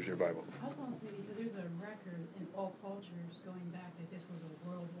person that believes your Bible? I was gonna say, because there's a record in all cultures going back that this was a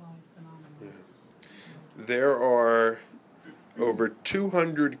worldwide phenomenon. There are over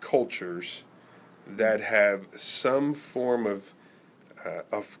 200 cultures that have some form of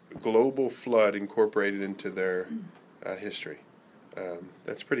global flood incorporated into their history.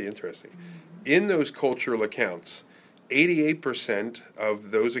 That's pretty interesting. In those cultural accounts, 88% of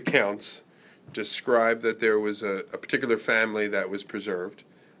those accounts describe that there was a particular family that was preserved.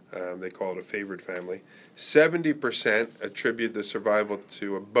 They call it a favored family. 70% attribute the survival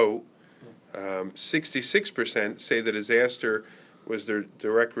to a boat. 66% say the disaster was the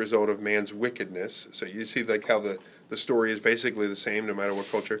direct result of man's wickedness. So you see like how the story is basically the same no matter what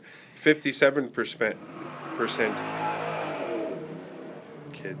culture. 57%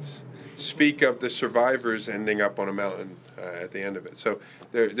 kids speak of the survivors ending up on a mountain at the end of it. So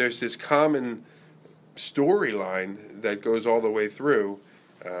there's this common storyline that goes all the way through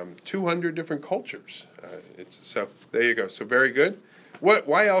 200 different cultures. So there you go. So very good.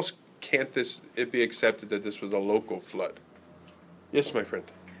 Why else can't it be accepted that this was a local flood? Yes, my friend.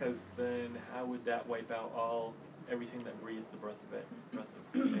 Because then how would that wipe out everything that breathes the breath of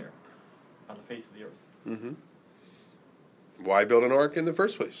air on the face of the earth? Mm-hmm. Why build an ark in the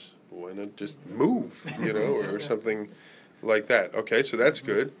first place? Why not just move, or something like that? Okay, so that's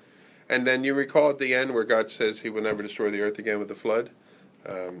good. And then you recall at the end where God says he will never destroy the earth again with the flood.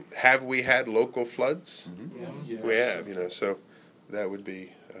 Have we had local floods? Yes. We have, so that would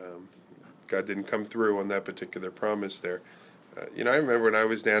be, God didn't come through on that particular promise there. I remember when I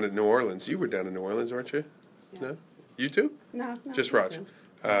was down in New Orleans. You were down in New Orleans, weren't you? Yeah. No? You too? No, Just Raj.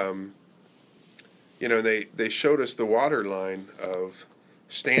 They showed us the water line of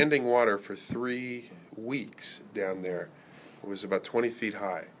standing water for 3 weeks down there. It was about 20 feet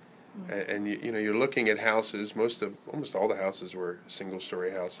high. And you're looking at houses. Almost all the houses were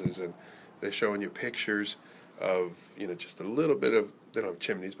single-story houses, and they're showing you pictures of just a little bit of, they don't have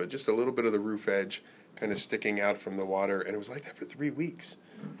chimneys, but just a little bit of the roof edge kind of sticking out from the water, and it was like that for 3 weeks.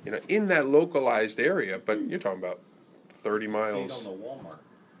 In that localized area, but you're talking about 30 miles. See it on the Walmart.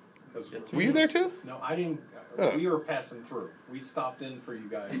 'Cause Were you there too? No, I didn't. Oh. We were passing through. We stopped in for you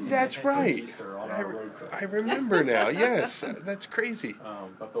guys. That's for right. Easter on our road trip. I remember now. Yes, that's crazy.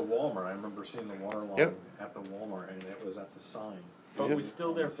 But the Walmart, I remember seeing the water line Yep. at the Walmart, and it was at the sign. But Yeah. we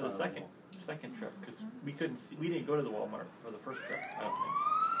still there for the On the second trip because we didn't go to the Walmart for the first trip. I don't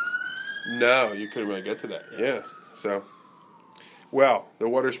think. No, you couldn't really get to that. Yeah. So, well, the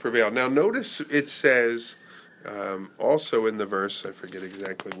waters prevailed. Now, notice it says also in the verse, I forget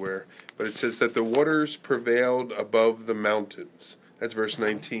exactly where, but it says that the waters prevailed above the mountains. That's verse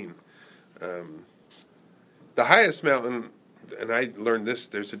 19. The highest mountain, and I learned this,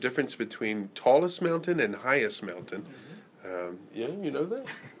 there's a difference between tallest mountain and highest mountain. You know that?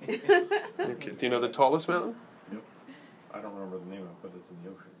 Okay. Do you know the tallest mountain? Yep. I don't remember the name of it, but it's in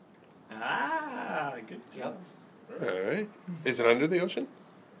the ocean. Ah, good job. All right. Is it under the ocean?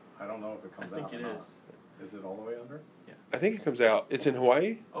 I don't know if it I comes think out. it or not. is. Is it all the way under? I think it comes out. It's in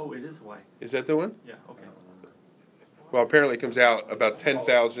Hawaii? Oh, it is Hawaii. Is that the one? Yeah. Okay. I don't remember. Well, apparently it comes out about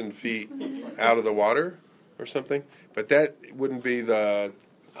 10,000 feet out of the water or something. But that wouldn't be the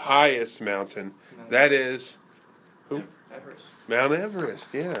highest mountain. That is who? Everest. Mount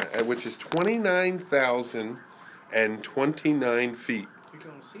Everest, yeah, which is 29,029 feet. You're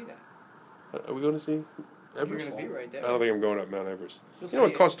going to see that. Are we going to see You're Everest? going to be right I there. don't think I'm going up Mount Everest. You'll You know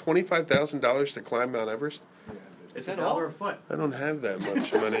see it costs $25,000 to climb Mount Everest? It's that $1 all? a foot. I don't have that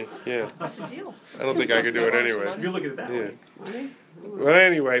much money. Yeah, That's a deal. I don't think I could do it anyway. You look at it that Yeah. way. Well,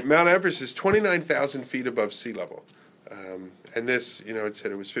 anyway, Mount Everest is 29,000 feet above sea level. And this, it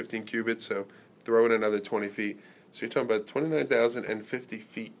said it was 15 cubits, so throw in another 20 feet. So you're talking about 29,050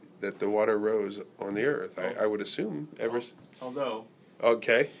 feet that the water rose on the earth. I would assume Although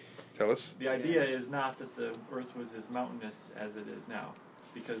Okay, tell us. the idea is not that the earth was as mountainous as it is now,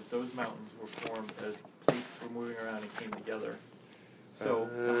 because those mountains were formed as plates were moving around and came together. So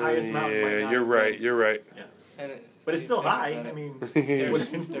the highest mountain might not You're have right. been- You're right. Yeah. And But it's if you still think high. about I it,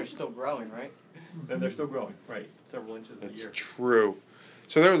 mean, they're still growing, right? and they're still growing, right? Several inches a That's year. true.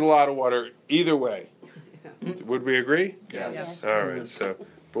 So there was a lot of water either way. Would we agree? Yes. All right. So,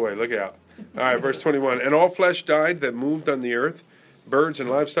 boy, look out. All right, verse 21. And all flesh died that moved on the earth, birds and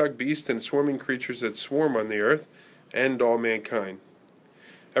livestock, beasts and swarming creatures that swarm on the earth, and all mankind.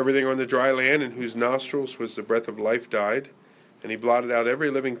 Everything on the dry land in whose nostrils was the breath of life died, and he blotted out every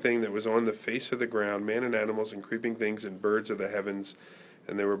living thing that was on the face of the ground, man and animals and creeping things and birds of the heavens,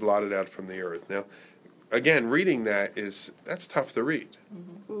 and they were blotted out from the earth. Now, again, reading that's tough to read.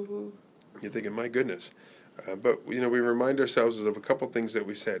 You're thinking, my goodness. But, we remind ourselves of a couple things that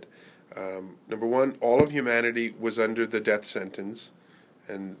we said. Number one, all of humanity was under the death sentence,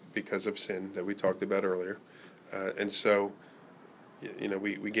 and because of sin that we talked about earlier. And so,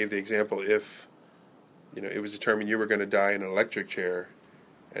 we gave the example if, it was determined you were going to die in an electric chair,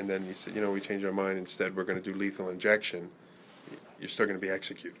 and then you said, we changed our mind, instead we're going to do lethal injection, you're still going to be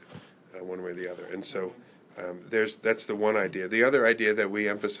executed, one way or the other. And so that's the one idea. The other idea that we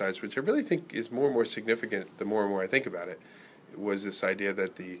emphasized, which I really think is more and more significant the more and more I think about it, was this idea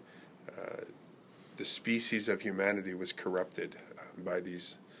that the species of humanity was corrupted by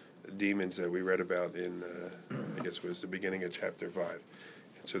these demons that we read about in, I guess it was the beginning of chapter 5.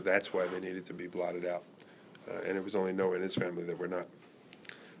 And so that's why they needed to be blotted out. And it was only Noah and his family that were not.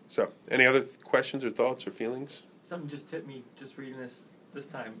 So, any other questions or thoughts or feelings? Something just hit me just reading this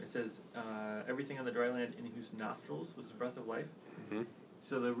time. It says, everything on the dry land in whose nostrils was the breath of life. Mm-hmm.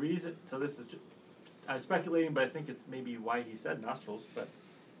 So the reason, this is, I'm speculating, but I think it's maybe why he said nostrils, but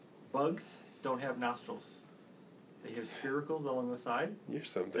bugs don't have nostrils. They have spiracles along the side. You're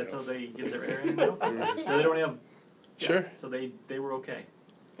something That's else. how they get their air in and out. So they don't have, Sure. so they were okay.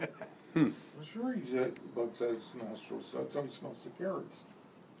 I'm sure he said bugs has nostrils. That's how he smells the carrots.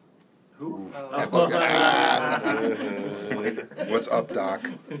 Who? What's up, Doc?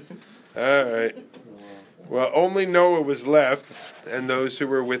 All right. Well, only Noah was left, and those who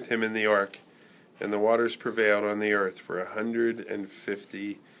were with him in the ark, and the waters prevailed on the earth for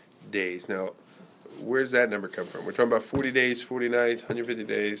 150 days. Now, where's that number come from? We're talking about 40 days, 40 nights, 150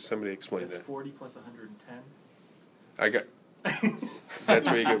 days. Somebody explain It's that. 40 plus 110. I got. That's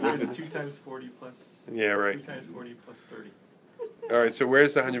where you get It's wicked. 2 times 40 plus. Yeah, right. 2 times 40 plus 30. All right. So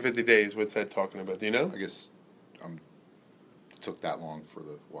where's the 150 days? What's that talking about? Do you know? I guess it took that long for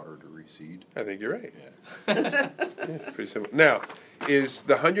the water to recede. I think you're right. Yeah. Yeah, pretty simple. Now, is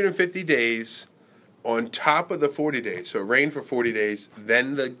the 150 days on top of the 40 days? So it rained for 40 days,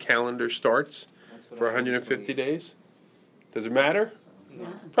 then the calendar starts That's what for I always 150 believed. days? Does it matter? No,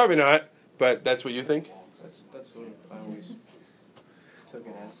 Probably not, but that's what you think? that's what I always took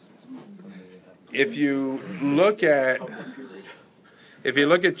it as. If you look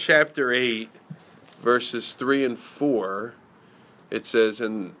at chapter 8, verses 3 and 4, it says,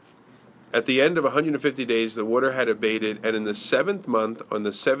 and at the end of 150 days the water had abated, and in the 7th month, on the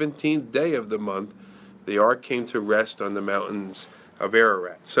 17th day of the month, the ark came to rest on the mountains of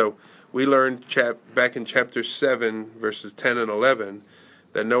Ararat. So we learned back in chapter 7, verses 10 and 11,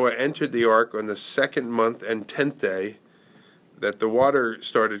 that Noah entered the ark on the 2nd month and 10th day, that the water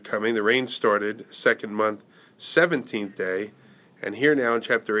started coming, the rain started, 2nd month, 17th day, and here now in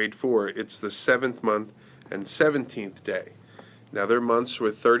chapter 8:4, it's the 7th month and 17th day. Now their months were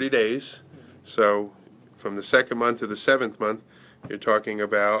 30 days, so from the 2nd month to the 7th month, you're talking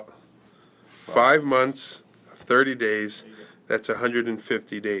about 5 months of 30 days, that's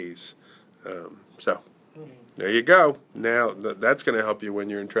 150 days. So there you go. Now that's going to help you when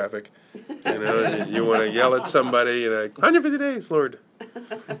you're in traffic. You want to yell at somebody, 150 days, Lord.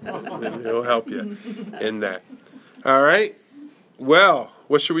 And he'll help you in that. All right. Well,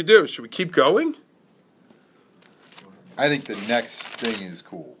 what should we do? Should we keep going? I think the next thing is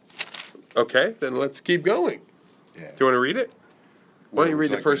cool. Okay, then let's keep going. Yeah. Do you want to read it? Why don't you Where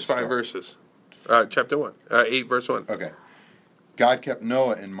read would the you like me first to 5 start? verses? Chapter 1, 8, verse 1. Okay. God kept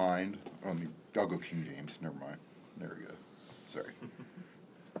Noah in mind. I'll go King James. Never mind. There we go. Sorry.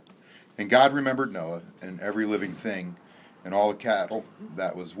 And God remembered Noah and every living thing and all the cattle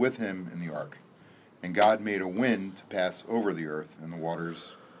that was with him in the ark. And God made a wind to pass over the earth, and the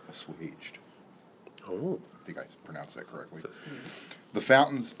waters assuaged. Oh. I think I pronounced that correctly. The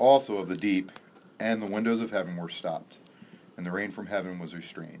fountains also of the deep and the windows of heaven were stopped, and the rain from heaven was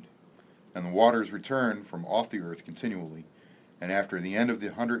restrained. And the waters returned from off the earth continually, and after the end of the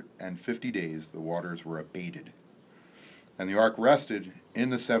 150 days the waters were abated. And the ark rested in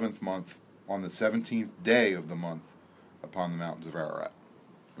the 7th month, on the 17th day of the month, upon the mountains of Ararat.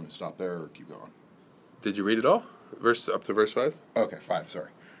 I'm going to stop there or keep going? Did you read it all? Up to verse 5? Okay, 5,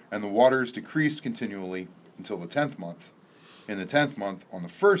 sorry. And the waters decreased continually until the 10th month. In the 10th month, on the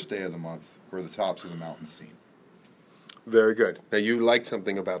first day of the month, were the tops of the mountains seen. Very good. Now, you liked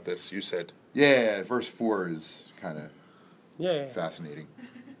something about this, you said. Yeah, verse 4 is kind of Yeah. fascinating.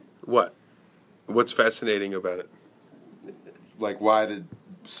 What? What's fascinating about it? Like, why the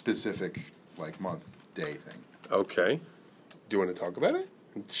specific, like, month, day thing. Okay. Do you want to talk about it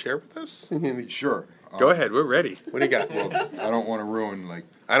and share with us? Sure. Go ahead. We're ready. What do you got? Well, I don't want to ruin, like...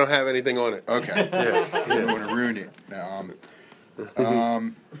 I don't have anything on it. Okay. Yeah. I don't want to ruin it. Now,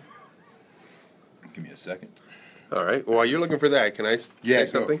 give me a second. All right. While you're looking for that, can I say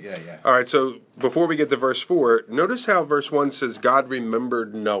something? Yeah. All right. So before we get to verse 4, notice how verse 1 says God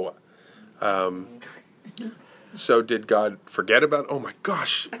remembered Noah. So did God forget about? Oh my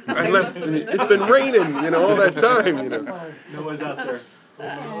gosh! I left. It's been raining, all that time, Noah's out there.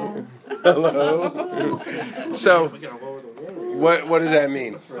 Hello. So, what does that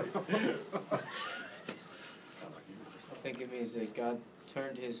mean? I think it means that God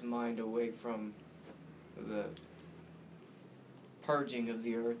turned his mind away from the purging of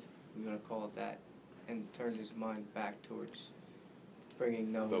the earth, if we're going to call it that, and turned his mind back towards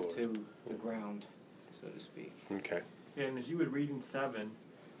bringing Noah to the ground, so to speak. Okay. Yeah, and as you would read in 7,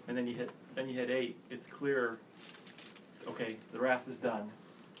 and then you hit 8, it's clear. Okay, the wrath is done,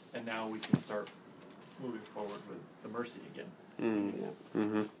 and now we can start moving forward with the mercy again.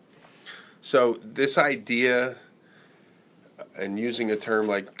 Mm-hmm. So this idea, and using a term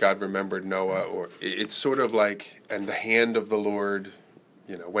like God remembered Noah, or it's sort of like, and the hand of the Lord,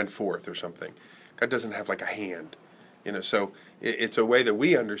 went forth or something. God doesn't have like a hand, so it's a way that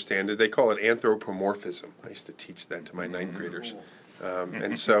we understand it. They call it anthropomorphism. I used to teach that to my 9th graders.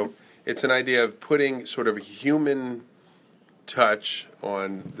 And so it's an idea of putting sort of a human touch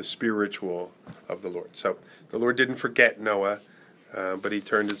on the spiritual of the Lord. So the Lord didn't forget Noah, but he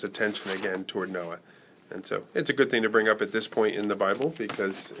turned his attention again toward Noah. And so it's a good thing to bring up at this point in the Bible,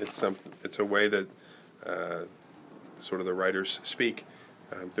 because it's a way that sort of the writers speak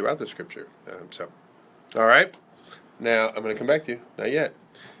throughout the Scripture. All right. Now, I'm going to come back to you. Not yet.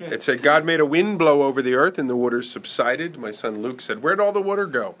 It said, God made a wind blow over the earth, and the waters subsided. My son Luke said, where'd all the water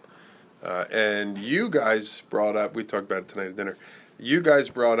go? And you guys brought up, we talked about it tonight at dinner, you guys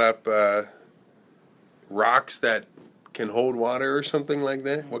brought up rocks that can hold water or something like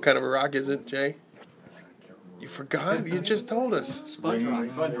that. What kind of a rock is it, Jay? You forgot? You just told us. Sponge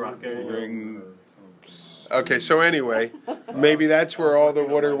rock. Okay, so anyway, maybe that's where all the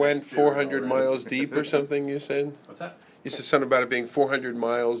water went, 400 miles deep or something, you said? What's that? You said something about it being 400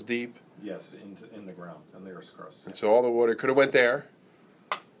 miles deep? Yes, in the ground, in the Earth's crust. And so all the water could have went there?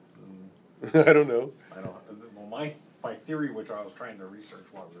 I don't know. Well, my theory, which I was trying to research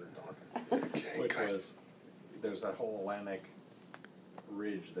while we were talking, which was there's that whole Atlantic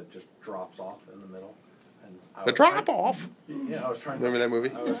ridge that just drops off in the middle. And The drop off? Yeah, I was trying. Remember that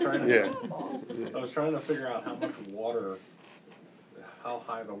movie? I was trying to. Yeah. I was trying to figure out how much water, how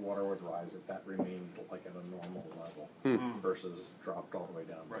high the water would rise if that remained like at a normal level versus dropped all the way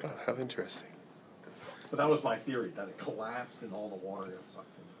down. Right. Oh, how interesting. But that was my theory, that it collapsed and all the water got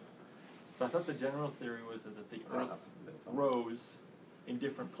sucked in. So I thought the general theory was that the earth rose in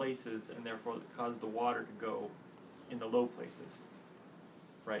different places, and therefore it caused the water to go in the low places.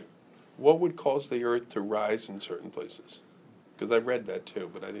 Right. What would cause the earth to rise in certain places? Because I've read that too,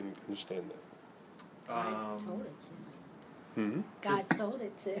 but I didn't understand that. God told it to. Hmm? God told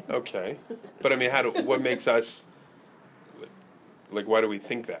it to. Okay. But I mean, what makes us, like, why do we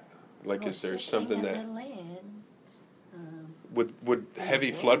think that? Like, is there something that, The land, would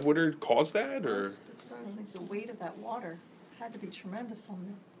heavy flood water cause that, or? I think the weight of that water had to be tremendous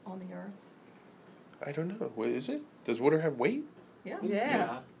on the earth. I don't know. What is it? Does water have weight? Yeah.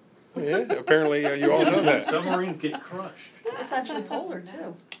 Yeah. Yeah, apparently you all know that. Submarines get crushed. It's actually polar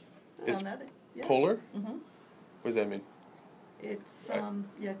too. It's Found that- yeah. Polar? Mhm. What does that mean? It's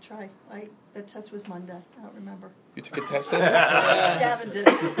yeah. Try. The test was Monday. I don't remember. You took a test on it? Gavin did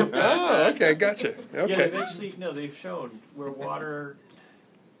it. Oh, okay, gotcha. Yeah, Okay. they've shown where water,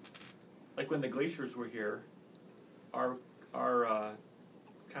 like when the glaciers were here, our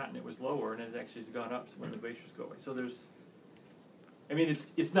continent was lower, and it actually has gone up when the glaciers go away. So there's, I mean,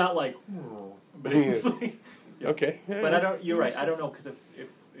 it's not like, but it's like, yeah. Okay. But I don't. You're right. I don't know, because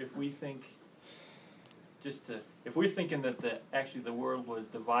if we think, if we're thinking that actually the world was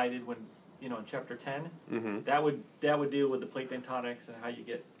divided when in chapter 10, Mm-hmm. that would deal with the plate tectonics and how you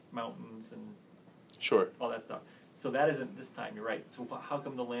get mountains and Sure. all that stuff. So that isn't this time. You're right. So how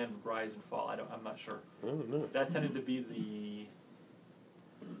come the land would rise and fall? I'm not sure. I don't know. That tended to be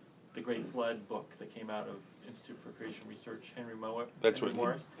the Great Flood book that came out of Institute for Creation Research, Henry Morris.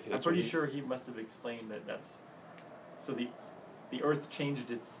 I'm pretty sure he must have explained that's so the earth changed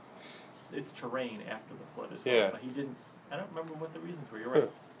its terrain after the flood as well. Yeah. But he didn't. I don't remember what the reasons were. You're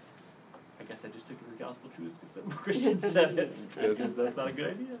right. I guess I just took it as gospel truth because some Christians said it. Because that's not a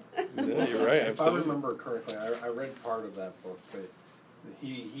good idea. No, you're right. If I Absolutely. remember correctly, I read part of that book, but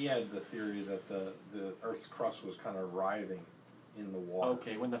he had the theory that the Earth's crust was kind of writhing in the water.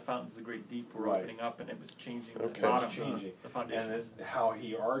 Okay, when the fountains of the great deep were Right. opening up and it was changing Okay. the bottom, It was changing. the foundation. And how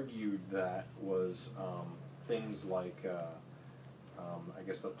he argued that was things like, I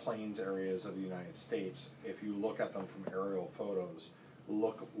guess, the plains areas of the United States, if you look at them from aerial photos,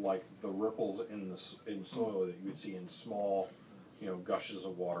 look like the ripples in soil that you would see in small, gushes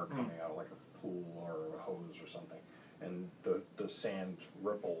of water coming out of like a pool or a hose or something. And the sand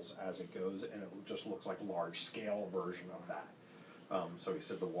ripples as it goes, and it just looks like a large scale version of that. So he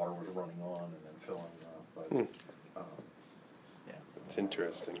said the water was running on and then filling up. But It's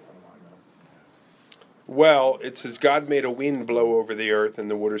interesting. I don't know. Well, it says God made a wind blow over the earth and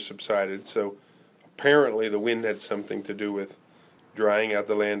the water subsided. So apparently the wind had something to do with drying out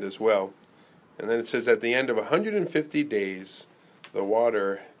the land as well. And then it says at the end of 150 days, the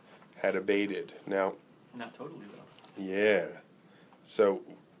water had abated. Now, Not totally though. yeah. So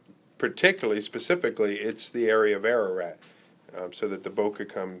particularly, specifically, it's the area of Ararat, so that the boat could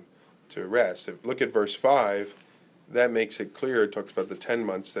come to rest. Look at verse 5. That makes it clear. It talks about the 10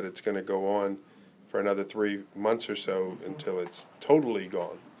 months that it's going to go on for another 3 months or so until it's totally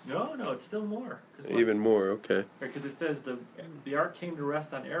gone. No, it's still more. 'Cause look, Even more, okay. because it says the ark came to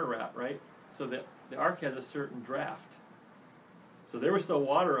rest on Ararat, right? So the ark has a certain draft. So there was still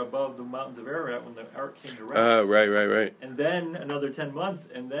water above the mountains of Ararat when the ark came to rest. Right. And then another 10 months,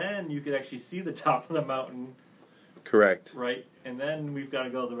 and then you could actually see the top of the mountain, Correct. right? And then we've got to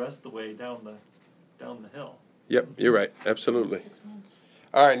go the rest of the way down the hill. Yep, you're right. Absolutely.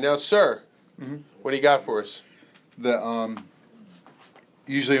 All right, now, sir, what do you got for us?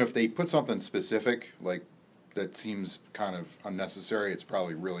 Usually if they put something specific, like that seems kind of unnecessary, it's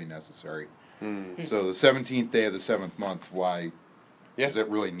probably really necessary. So the 17th day of the 7th month, why does it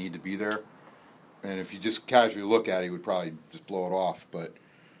really need to be there? And if you just casually look at it, you would probably just blow it off. But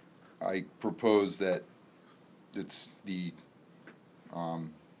I propose that it's the, I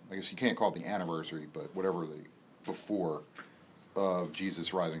guess you can't call it the anniversary, but whatever before of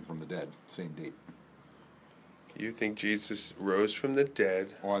Jesus rising from the dead, same date. You think Jesus rose from the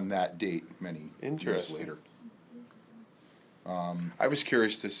dead on that date many years later. I was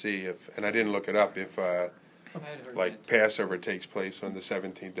curious to see if, and I didn't look it up, if like Passover takes place on the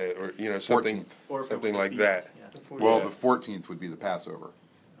 17th day, or something, 14th. something like that. Well, the 14th would be the Passover.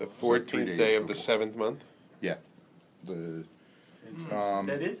 The 14th day of the 7th month. Yeah. That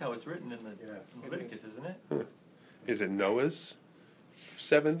is how it's written in Leviticus, isn't it? Is it Noah's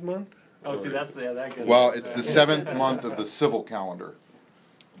 7th month? Oh, see, that's that goes. Well, it's the 7th month of the civil calendar,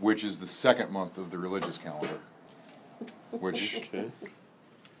 which is the 2nd month of the religious calendar, which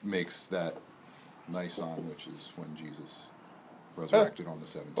makes that Nisan, which is when Jesus resurrected on the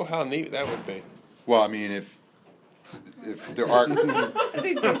 17th. Oh, how neat that would be. Well, I mean, if there are, I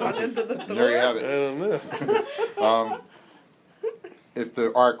think they went into the there you have I it. don't know. If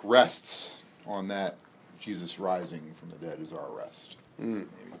the ark rests on that, Jesus rising from the dead is our rest. Maybe.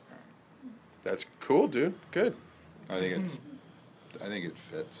 That's cool, dude. Good. I think it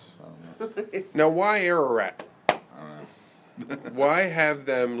fits. I don't know. Now, why Ararat? I don't know. Why have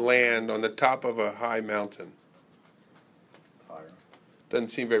them land on the top of a high mountain? Doesn't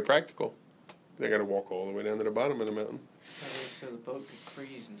seem very practical. They got to walk all the way down to the bottom of the mountain. So the boat could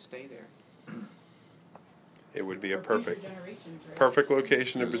freeze and stay there. It would be a For future perfect generations, right? perfect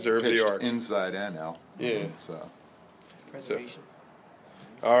location to preserve the Pitched ark. inside and out. Yeah. So. Preservation.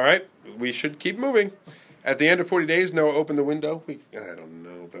 All right, we should keep moving. At the end of 40 days, Noah opened the window. I don't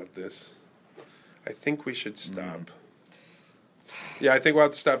know about this. I think we should stop. Yeah, I think we'll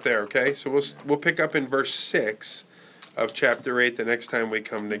have to stop there, okay? So we'll pick up in verse 6 of chapter 8 the next time we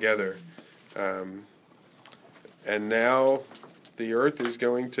come together. And now the earth is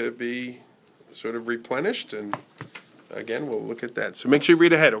going to be sort of replenished, and again, we'll look at that. So make sure you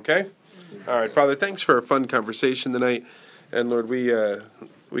read ahead, okay? All right, Father, thanks for a fun conversation tonight. And Lord,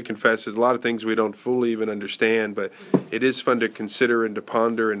 we confess there's a lot of things we don't fully even understand, but it is fun to consider and to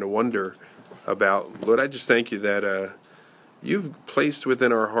ponder and to wonder about. Lord, I just thank you that you've placed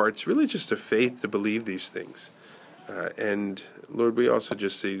within our hearts really just a faith to believe these things. And Lord, we also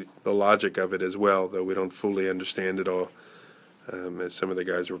just see the logic of it as well, though we don't fully understand it all, as some of the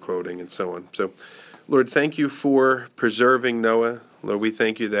guys were quoting and so on. So, Lord, thank you for preserving Noah. Lord, we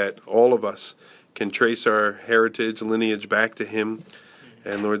thank you that all of us can trace our heritage, lineage back to him.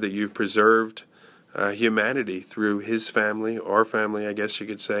 And Lord, that you've preserved humanity through his family, our family, I guess you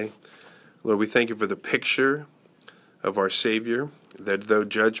could say. Lord, we thank you for the picture of our Savior, that though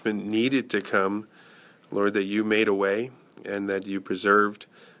judgment needed to come, Lord, that you made a way and that you preserved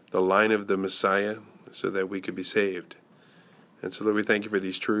the line of the Messiah so that we could be saved. And so, Lord, we thank you for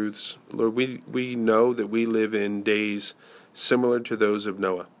these truths. Lord, we know that we live in days similar to those of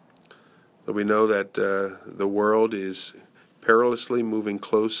Noah. Lord, we know that the world is perilously moving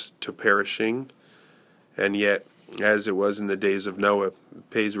close to perishing, and yet, as it was in the days of Noah,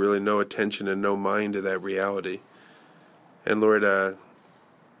 pays really no attention and no mind to that reality. And Lord, I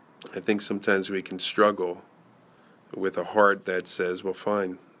think sometimes we can struggle with a heart that says, well,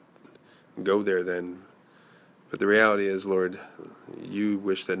 fine, go there then. But the reality is, Lord, you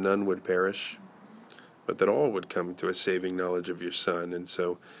wish that none would perish, but that all would come to a saving knowledge of your Son. And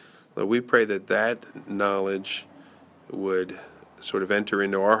so, Lord, we pray that that knowledge would sort of enter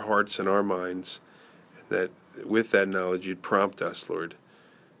into our hearts and our minds, and that with that knowledge you'd prompt us, Lord,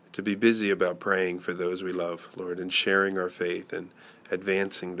 to be busy about praying for those we love, Lord, and sharing our faith and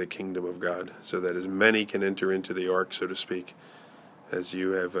advancing the kingdom of God, so that as many can enter into the ark, so to speak, as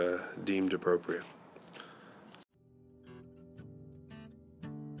you have deemed appropriate.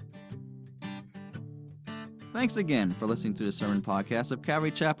 Thanks again for listening to the sermon podcast of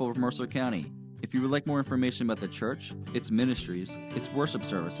Calvary Chapel of Mercer County. If you would like more information about the church, its ministries, its worship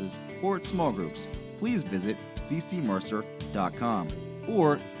services, or its small groups, please visit ccmercer.com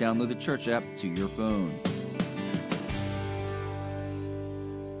or download the church app to your phone.